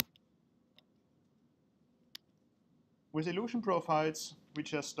 With illusion profiles, we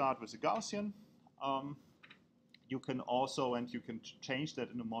just start with a Gaussian. You can also, and you can change that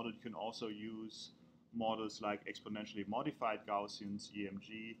in the model, you can also use models like exponentially modified Gaussians,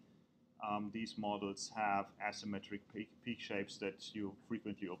 EMG. These models have asymmetric peak shapes that you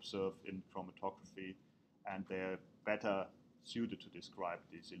frequently observe in chromatography, and they're better suited to describe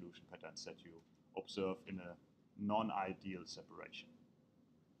these illusion patterns that you observe in a non-ideal separation.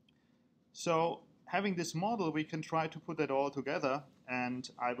 So having this model, we can try to put that all together, and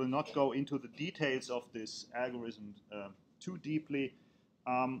I will not go into the details of this algorithm too deeply.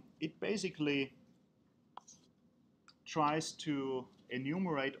 It basically tries to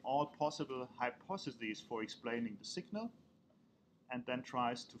enumerate all possible hypotheses for explaining the signal, and then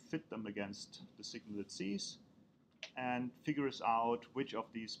tries to fit them against the signal it sees, and figures out which of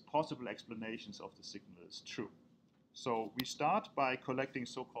these possible explanations of the signal is true. So we start by collecting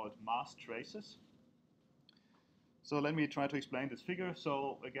so-called mass traces. So let me try to explain this figure.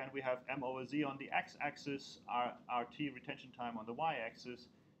 So again, we have M over Z on the x-axis, RT retention time on the y-axis,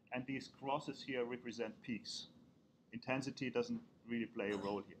 and these crosses here represent peaks. Intensity doesn't really play a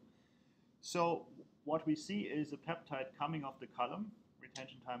role here. So what we see is a peptide coming off the column,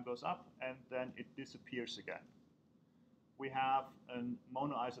 retention time goes up, and then it disappears again. We have a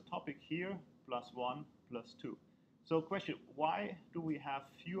monoisotopic here, +1, +2. So question, why do we have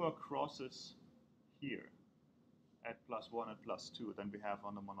fewer crosses here at +1 and +2 than we have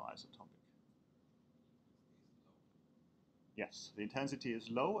on the monoisotopic? Yes, the intensity is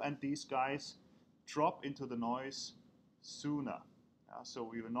low, and these guys drop into the noise sooner. So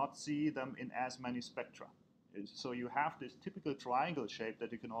we will not see them in as many spectra. So you have this typical triangle shape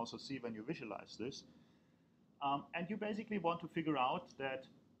that you can also see when you visualize this. And you basically want to figure out that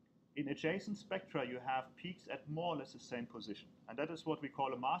in adjacent spectra you have peaks at more or less the same position. And that is what we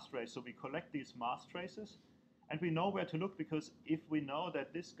call a mass trace. So we collect these mass traces, and we know where to look, because if we know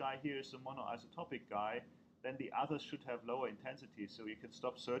that this guy here is a monoisotopic guy, then the others should have lower intensity, so you can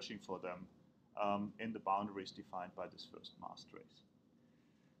stop searching for them in the boundaries defined by this first mass trace.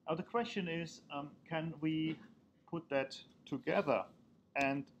 Now the question is, can we put that together?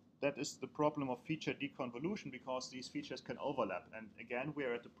 And that is the problem of feature deconvolution, because these features can overlap. And again, we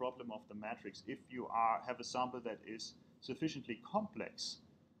are at the problem of the matrix. If you have a sample that is sufficiently complex,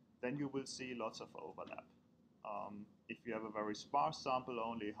 then you will see lots of overlap. If you have a very sparse sample,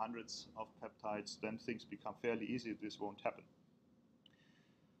 only hundreds of peptides, then things become fairly easy. This won't happen.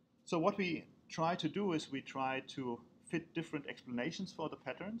 So what we try to do is we try to fit different explanations for the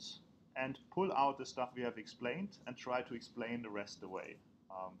patterns and pull out the stuff we have explained and try to explain the rest away,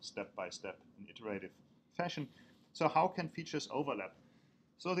 step by step in iterative fashion. So how can features overlap?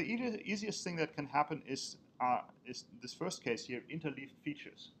 So the easiest thing that can happen is this first case here, interleaved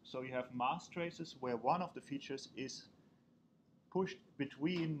features. So you have mass traces where one of the features is pushed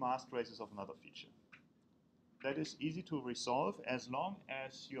between mass traces of another feature. That is easy to resolve as long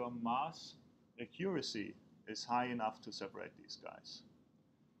as your mass accuracy is high enough to separate these guys.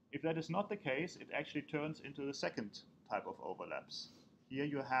 If that is not the case, it actually turns into the second type of overlaps. Here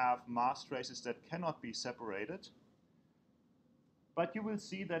you have mass traces that cannot be separated, but you will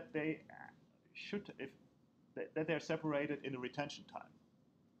see that they that they're separated in a retention time.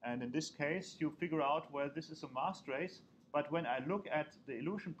 And in this case, you figure out, well, this is a mass trace, but when I look at the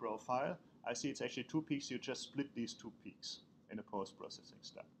elution profile, I see it's actually two peaks. You just split these two peaks in a post-processing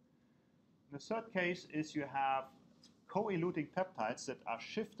step. The third case is you have co-eluting peptides that are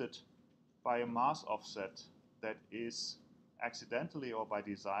shifted by a mass offset that is accidentally or by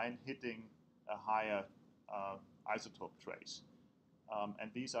design hitting a higher isotope trace.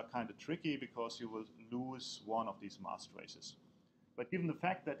 And these are kind of tricky because you will lose one of these mass traces. But given the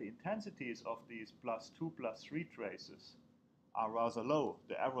fact that the intensities of these +2, +3 traces are rather low,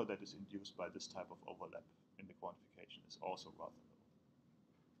 the error that is induced by this type of overlap in the quantification is also rather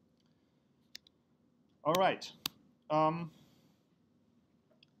low. All right.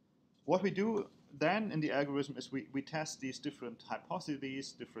 What we do then in the algorithm is we test these different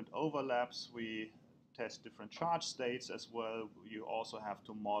hypotheses, different overlaps. We test different charge states as well. You also have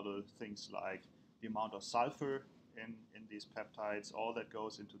to model things like the amount of sulfur in these peptides. All that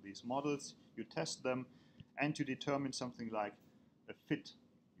goes into these models. You test them, and you determine something like a fit.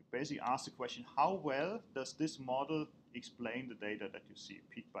 You basically ask the question, how well does this model explain the data that you see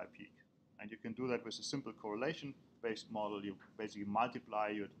peak by peak? And you can do that with a simple correlation-based model. You basically multiply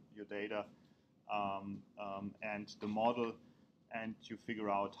your data and the model, and you figure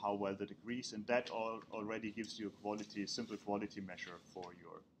out how well that agrees. And that already gives you a simple quality measure for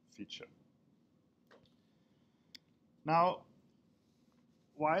your feature. Now,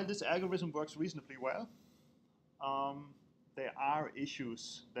 while this algorithm works reasonably well, there are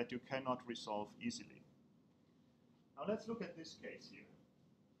issues that you cannot resolve easily. Now let's look at this case here.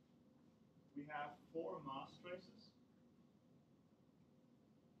 We have 4 mass traces.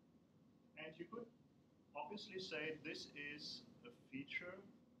 And you could obviously say this is a feature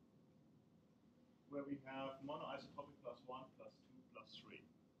where we have monoisotopic +1, +2, +3.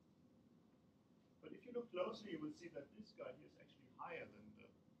 But if you look closely, you will see that this guy here is actually higher than the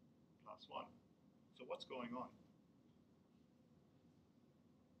 +1. So what's going on?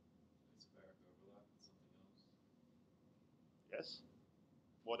 Isobaric overlap with something else. Yes?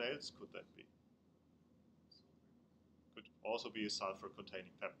 What else could that be? Could also be a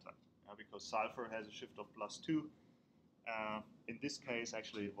sulfur-containing peptide, because sulfur has a shift of +2. In this case,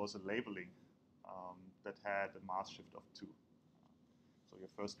 actually, it was a labeling that had a mass shift of 2. So your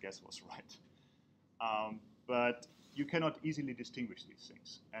first guess was right. But you cannot easily distinguish these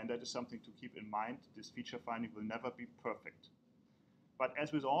things. And that is something to keep in mind. This feature finding will never be perfect. But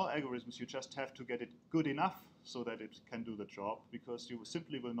as with all algorithms, you just have to get it good enough so that it can do the job, because you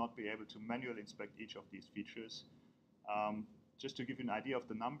simply will not be able to manually inspect each of these features. Just to give you an idea of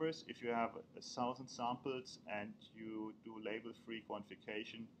the numbers, if you have 1,000 samples and you do label-free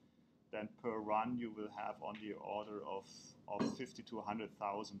quantification, then per run you will have on the order of 50 to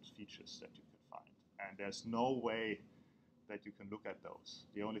 100,000 features that you can find. And there's no way that you can look at those.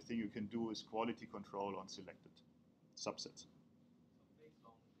 The only thing you can do is quality control on selected subsets. Based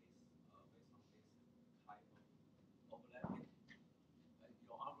on this type of overlapping,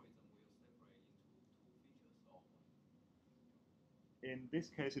 your algorithm will separate into 2 features or one? In this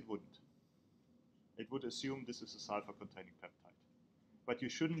case, it wouldn't. It would assume this is a sulfur-containing peptide. But you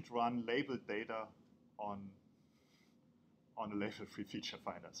shouldn't run labeled data on a label-free feature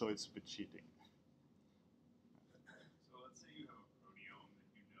finder, so it's a bit cheating. So let's say you have a proteome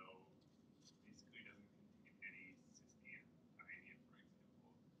that you know basically doesn't contain any cysteine, thionine, for example.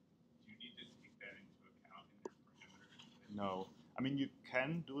 Do you need to take that into account in your parameters? No. I mean, you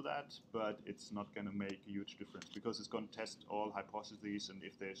can do that, but it's not going to make a huge difference because it's going to test all hypotheses, and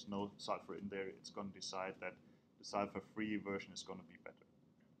if there's no sulfur in there, it's going to decide that the sulfur-free version is going to be better.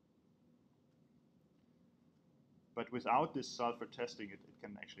 But without this sulfur testing, it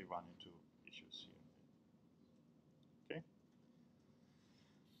can actually run into issues here.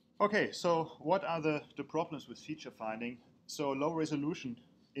 Okay. Okay, so what are the problems with feature finding? So low resolution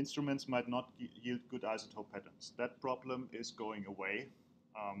instruments might not yield good isotope patterns. That problem is going away.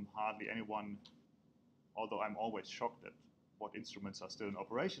 Hardly anyone, although I'm always shocked at what instruments are still in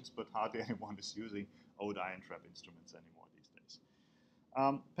operations, but hardly anyone is using old ion trap instruments anymore these days.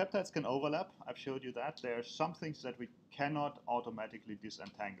 Peptides can overlap. I've showed you that. There are some things that we cannot automatically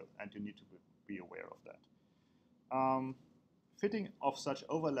disentangle, and you need to be aware of that. Fitting of such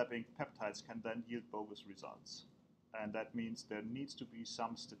overlapping peptides can then yield bogus results. And that means there needs to be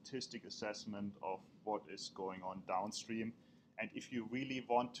some statistic assessment of what is going on downstream. And if you really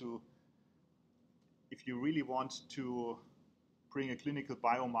want to bring a clinical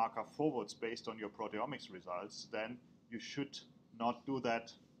biomarker forwards based on your proteomics results, then you should not do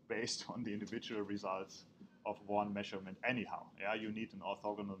that based on the individual results of one measurement anyhow. Yeah, you need an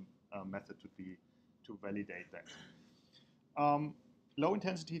orthogonal method to validate that. Low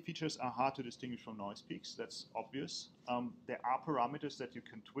intensity features are hard to distinguish from noise peaks. That's obvious. There are parameters that you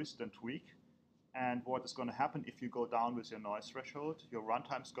can twist and tweak. And what is going to happen if you go down with your noise threshold? Your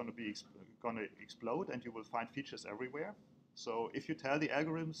runtime is going to explode, and you will find features everywhere. So if you tell the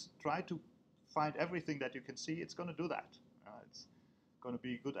algorithms, try to find everything that you can see, it's going to do that. It's going to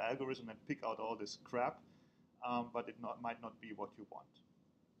be a good algorithm and pick out all this crap, but it might not be what you want.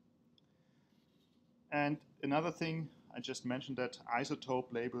 And another thing, I just mentioned that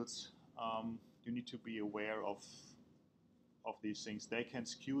isotope labels, you need to be aware of these things. They can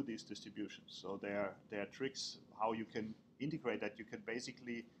skew these distributions. So there are tricks how you can integrate that. You can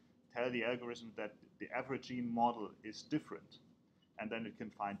basically tell the algorithm that the average gene model is different, and then it can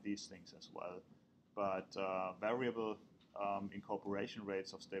find these things as well. But variable incorporation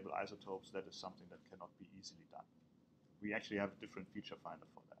rates of stable isotopes, that is something that cannot be easily done. We actually have a different feature finder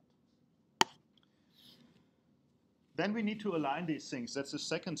for that. Then we need to align these things. That's the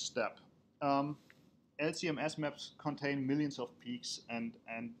second step. LCMS maps contain millions of peaks, and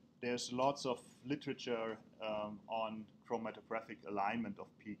there's lots of literature on chromatographic alignment of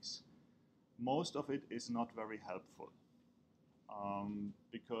peaks. Most of it is not very helpful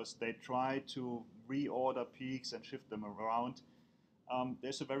because they try to reorder peaks and shift them around.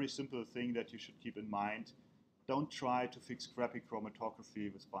 There's a very simple thing that you should keep in mind. Don't try to fix crappy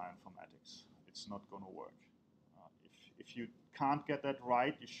chromatography with bioinformatics. It's not going to work. If you can't get that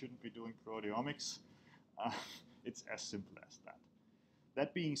right, you shouldn't be doing proteomics. It's as simple as that.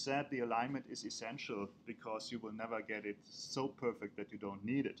 That being said, the alignment is essential because you will never get it so perfect that you don't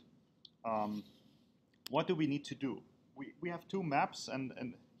need it. What do we need to do? We have two maps, and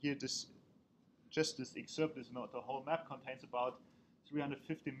here this excerpt is not the whole map contains about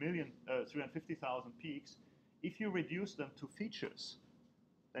 350,000 peaks. If you reduce them to features,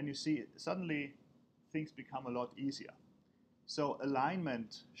 then you see suddenly things become a lot easier. So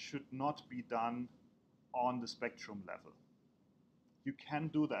alignment should not be done on the spectrum level. You can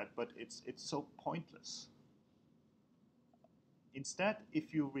do that, but it's so pointless. Instead,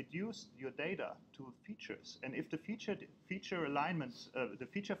 if you reduce your data to features, and if the feature alignment, the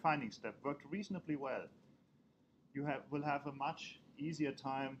feature finding step worked reasonably well, you will have a much easier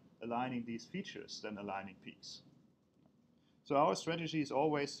time aligning these features than aligning peaks. So our strategy is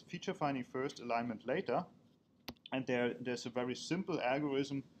always feature finding first, alignment later. And there's a very simple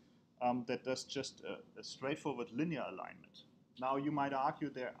algorithm that does just a straightforward linear alignment. Now you might argue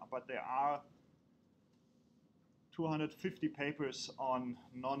there are 250 papers on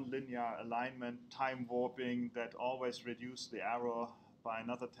non-linear alignment, time warping that always reduce the error by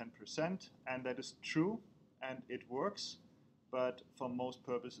another 10%, and that is true, and it works, but for most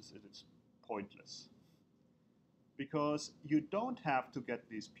purposes it is pointless. Because you don't have to get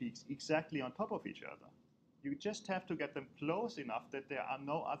these peaks exactly on top of each other. You just have to get them close enough that there are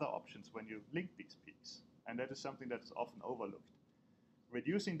no other options when you link these peaks. And that is something that is often overlooked.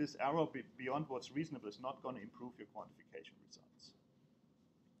 Reducing this error beyond what's reasonable is not going to improve your quantification results.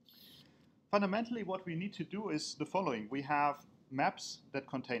 Fundamentally, what we need to do is the following. We have maps that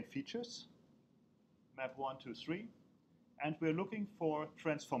contain features, map 1, 2, 3, and we're looking for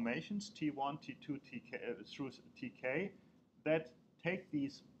transformations, T1, T2, TK, through TK, that take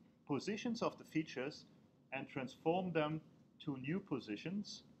these positions of the features and transform them to new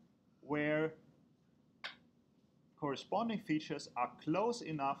positions where corresponding features are close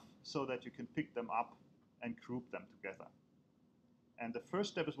enough so that you can pick them up and group them together. And the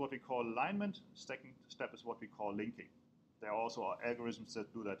first step is what we call alignment. Second step is what we call linking. There also are algorithms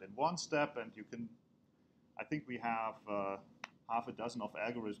that do that in one step, and you can, I think we have half a dozen of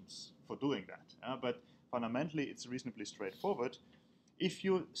algorithms for doing that. But fundamentally, it's reasonably straightforward. If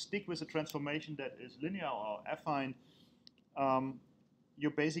you stick with a transformation that is linear or affine,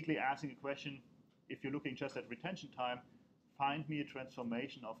 you're basically asking a question, if you're looking just at retention time, find me a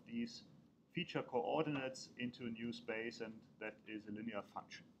transformation of these feature coordinates into a new space, and that is a linear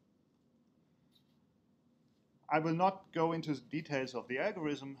function. I will not go into the details of the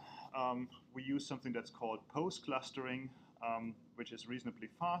algorithm. We use something that's called post-clustering, which is reasonably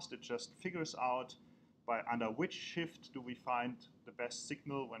fast. It just figures out under which shift do we find the best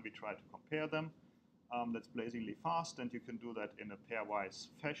signal when we try to compare them. That's blazingly fast, and you can do that in a pairwise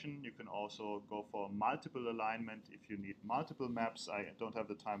fashion. You can also go for multiple alignment if you need multiple maps. I don't have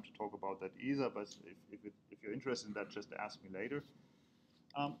the time to talk about that either, but if you're interested in that, just ask me later.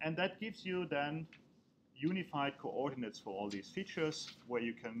 And that gives you then unified coordinates for all these features, where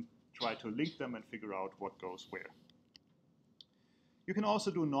you can try to link them and figure out what goes where. You can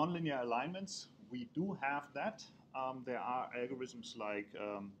also do nonlinear alignments. We do have that. There are algorithms like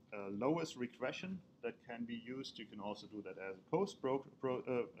lowest regression that can be used. You can also do that as a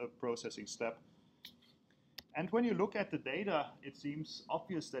post-processing step. And when you look at the data, it seems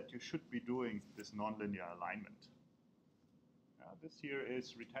obvious that you should be doing this nonlinear alignment. This here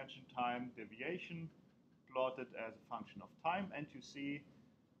is retention time deviation plotted as a function of time, and you see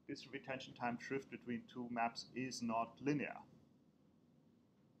this retention time drift between two maps is not linear.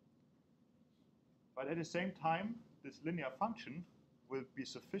 But at the same time, this linear function will be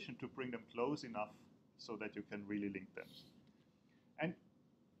sufficient to bring them close enough so that you can really link them. And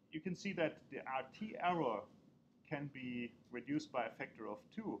you can see that the RT error can be reduced by a factor of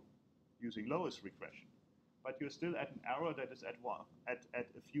 2 using lowest regression. But you're still at an error that is at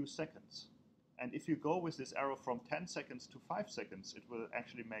a few seconds. And if you go with this error from 10 seconds to 5 seconds, it will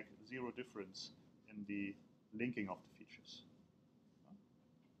actually make 0 difference in the linking of the features.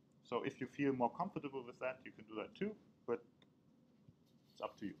 So if you feel more comfortable with that, you can do that too, but it's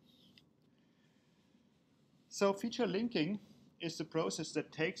up to you. So feature linking is the process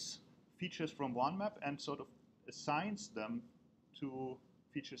that takes features from one map and sort of assigns them to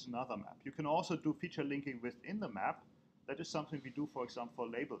features in another map. You can also do feature linking within the map. That is something we do, for example, for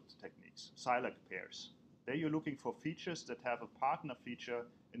labeled techniques, Silac pairs. There you're looking for features that have a partner feature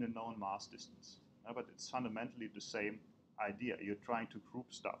in a known mass distance. But it's fundamentally the same idea. You're trying to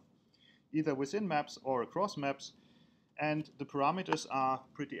group stuff, either within maps or across maps. And the parameters are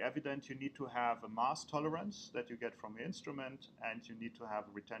pretty evident. You need to have a mass tolerance that you get from your instrument, and you need to have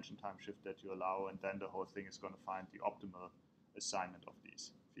a retention time shift that you allow, and then the whole thing is going to find the optimal assignment of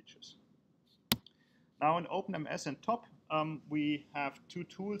these features. Now in OpenMS and TOP, we have two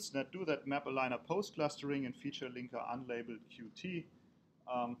tools that do that: map aligner post-clustering and feature linker unlabeled QT.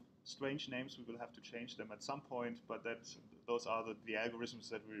 Strange names, we will have to change them at some point, but those are the algorithms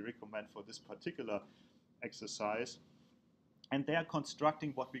that we recommend for this particular exercise. And they are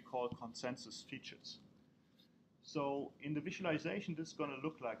constructing what we call consensus features. So in the visualization, this is going to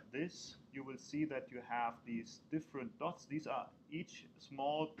look like this. You will see that you have these different dots. These are each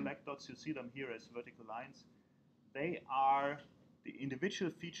small black dots. You see them here as vertical lines. They are the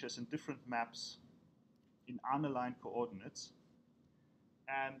individual features in different maps in unaligned coordinates.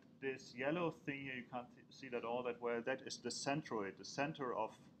 And this yellow thing here, you can't see that all that well, that is the centroid, the center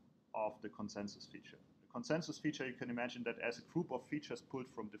of the consensus feature. The consensus feature, you can imagine that as a group of features pulled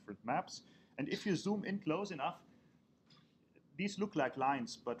from different maps. And if you zoom in close enough, these look like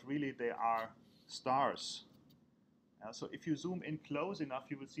lines, but really they are stars. So if you zoom in close enough,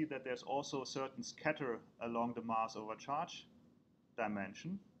 you will see that there's also a certain scatter along the mass over charge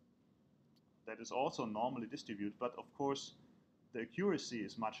dimension that is also normally distributed, but of course the accuracy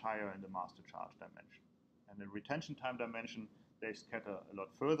is much higher in the mass to charge dimension. And the retention time dimension, they scatter a lot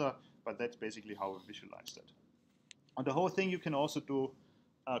further, but that's basically how we visualize that. On the whole thing, you can also do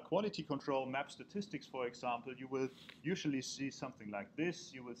quality control, map statistics, for example. You will usually see something like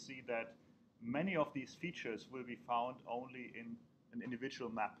this. You will see that many of these features will be found only in an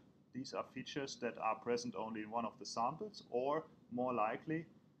individual map. These are features that are present only in one of the samples, or more likely,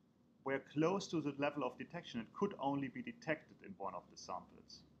 we're close to the level of detection. It could only be detected in one of the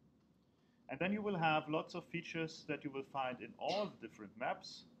samples. And then you will have lots of features that you will find in all the different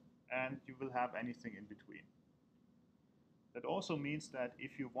maps, and you will have anything in between. That also means that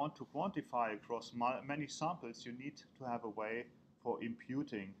if you want to quantify across many samples, you need to have a way for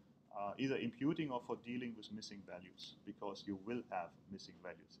imputing, either imputing or for dealing with missing values, because you will have missing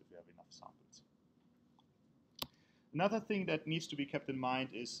values if you have enough samples. Another thing that needs to be kept in mind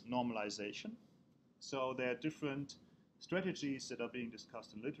is normalization. So there are different strategies that are being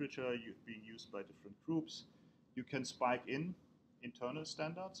discussed in literature, being used by different groups. You can spike in internal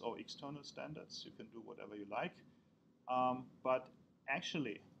standards or external standards. You can do whatever you like. But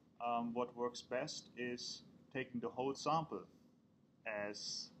actually, what works best is taking the whole sample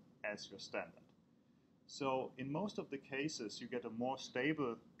as your standard. So in most of the cases, you get a more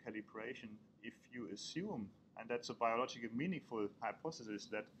stable calibration if you assume, and that's a biologically meaningful hypothesis,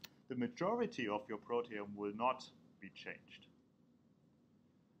 that the majority of your proteome will not be changed.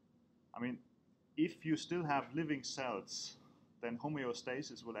 I mean, if you still have living cells, then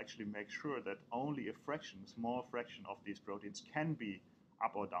homeostasis will actually make sure that only a fraction, small fraction of these proteins can be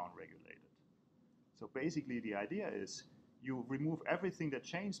up or down regulated. So basically the idea is you remove everything that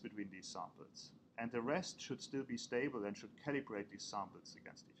changed between these samples, and the rest should still be stable and should calibrate these samples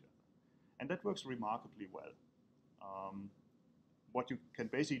against each other. And that works remarkably well. What you can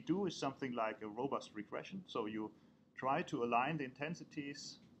basically do is something like a robust regression. So you try to align the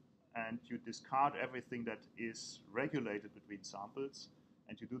intensities and you discard everything that is regulated between samples,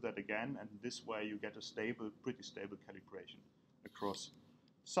 and you do that again, and this way you get a stable, pretty stable calibration across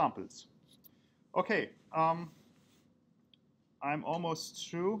samples. Okay, I'm almost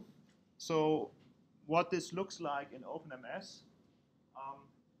through. So what this looks like in OpenMS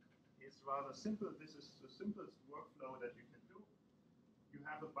is rather simple. This is the simplest workflow that you can do. You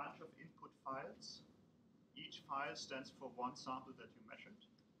have a bunch of input files. Each file stands for one sample that you measured.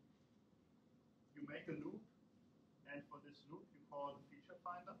 You make a loop, and for this loop you call the feature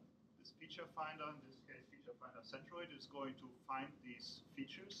finder. This feature finder, in this case feature finder centroid, is going to find these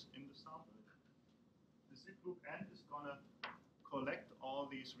features in the sample. The zip loop end is going to collect all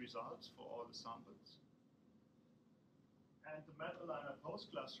these results for all the samples. And the map aligner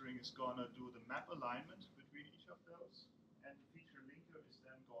post-clustering is going to do the map alignment between each of those, and the feature linker is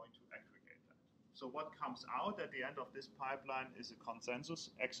then going to aggregate that. So what comes out at the end of this pipeline is a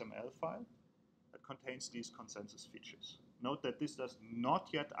consensus XML file that contains these consensus features. Note that this does not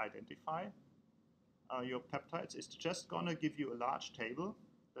yet identify your peptides. It's just going to give you a large table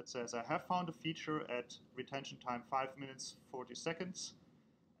that says, I have found a feature at retention time 5 minutes 40 seconds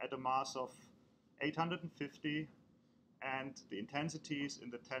at a mass of 850, and the intensities in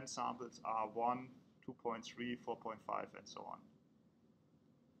the 10 samples are 1, 2.3, 4.5, and so on.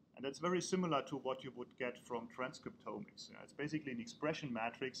 And that's very similar to what you would get from transcriptomics. It's basically an expression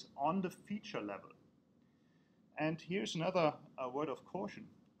matrix on the feature level. And here's another word of caution.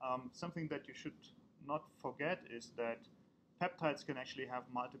 Something that you should not forget is that peptides can actually have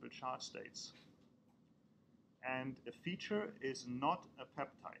multiple charge states. And a feature is not a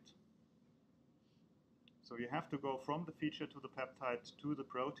peptide. So you have to go from the feature to the peptide to the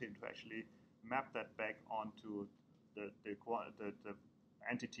protein to actually map that back onto the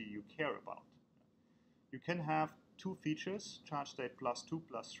entity you care about. You can have two features, charge state +2,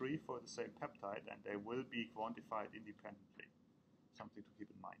 +3 for the same peptide, and they will be quantified independently. Something to keep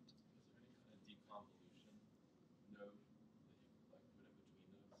in mind. Is there any kind of deconvolution node that you like put in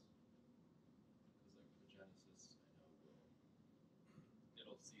between those? Because like for Genesis, I know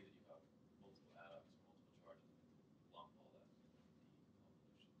it'll see that you have multiple atoms or multiple charges, and lump all that in the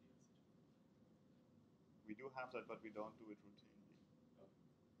deconvolution DSC. We do have that, but we don't do it routinely.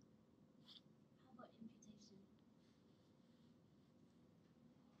 How about imputation?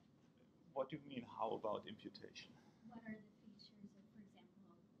 What do you mean, how about imputation? What are the features of, for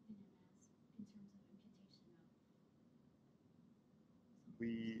example, NMS in terms of imputation of?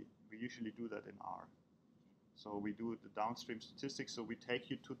 We usually do that in R. So we do the downstream statistics. So we take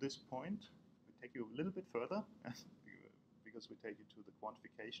you to this point. We take you a little bit further because we take you to the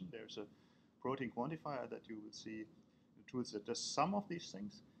quantification. There's a protein quantifier that you will see the tools that does some of these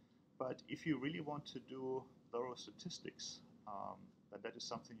things. But if you really want to do thorough statistics, then that is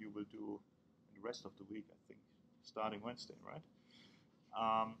something you will do in the rest of the week, I think, starting Wednesday, right?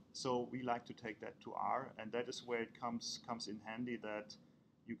 So we like to take that to R, and that is where it comes in handy that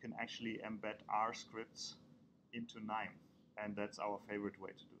you can actually embed R scripts into KNIME, and that's our favorite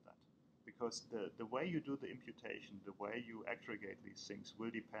way to do that. Because the way you do the imputation, the way you aggregate these things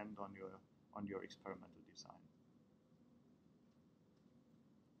will depend on your experimental design.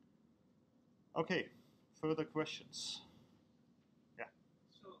 Okay, further questions? Yeah.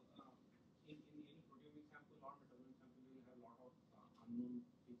 So, in any proteomic sample or metabolite sample, you will have a lot of unknown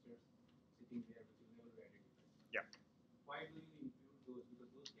features sitting there which will never be identified. Yeah. Why do you include those?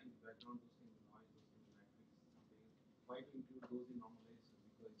 Because those can be background, those can be noise, those can be matrix, something else. Why do you include those in normalization?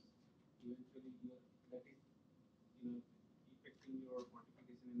 Because eventually that is, affecting your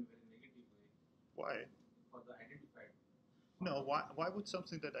quantification in a very negative way. Why? For the identified No, why would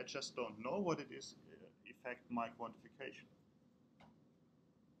something that I just don't know what it is affect my quantification?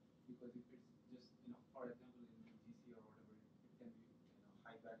 Because if it's just, for example, in GC or whatever, it can be,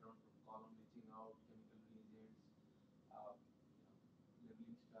 high background from column leaching out, chemical reagents,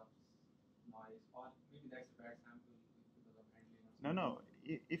 labeling stuffs, noise, or maybe that's a bad sample because of handling or something. No.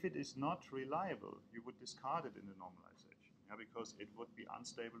 If it is not reliable, you would discard it in the normalization, because it would be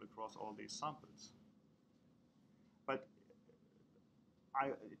unstable across all these samples. But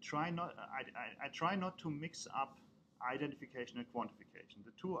I try not to mix up identification and quantification.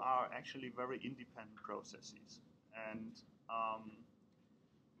 The two are actually very independent processes, and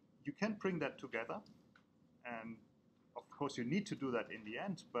you can bring that together. And of course, you need to do that in the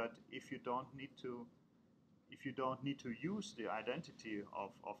end. But if you don't need to use the identity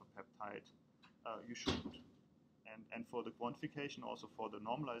of a peptide, you shouldn't. And for the quantification, also for the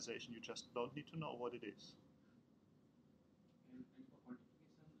normalization, you just don't need to know what it is. And for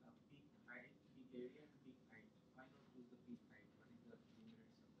quantification, peak height, peak area, and peak height. Why not use the peak height? What is the demerits of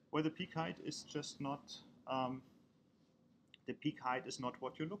that? Well, the peak height is just not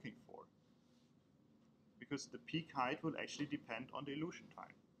what you're looking for, because the peak height will actually depend on the elution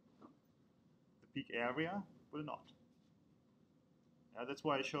time. The peak area will not. That's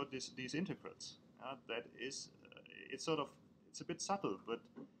why I showed these integrals. That is, it's a bit subtle, but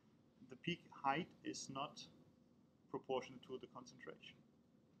the peak height is not proportional to the concentration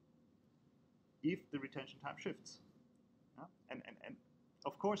if the retention time shifts. And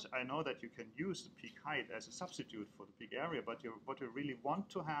of course, I know that you can use the peak height as a substitute for the peak area, but what you really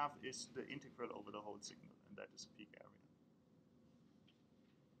want to have is the integral over the whole signal, and that is peak area.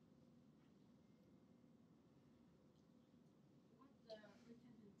 What the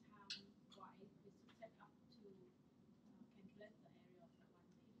retention time wise is set up to calculate the area of the one peak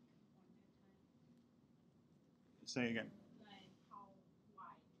on peptide? Say again. Like how wide the retention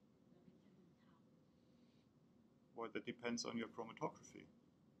time? Well, that depends on your chromatography.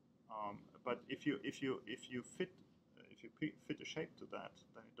 But if you fit a shape to that,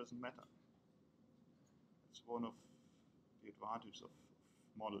 then it doesn't matter. It's one of the advantages of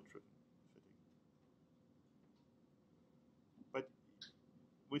model-driven fitting. But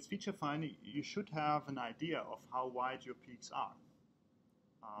with feature finding, you should have an idea of how wide your peaks are.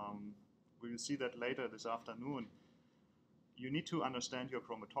 We will see that later this afternoon. You need to understand your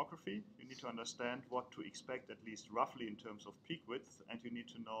chromatography, you need to understand what to expect, at least roughly, in terms of peak width, and you need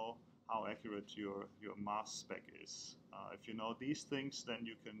to know how accurate your mass spec is. If you know these things, then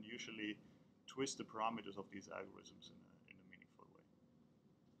you can usually twist the parameters of these algorithms in a meaningful way.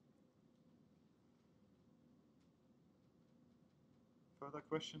 Further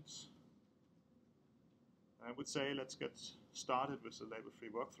questions? I would say let's get started with the label-free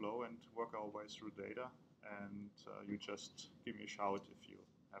workflow and work our way through data. And you just give me a shout if you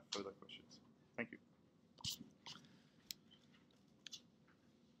have further questions. Thank you.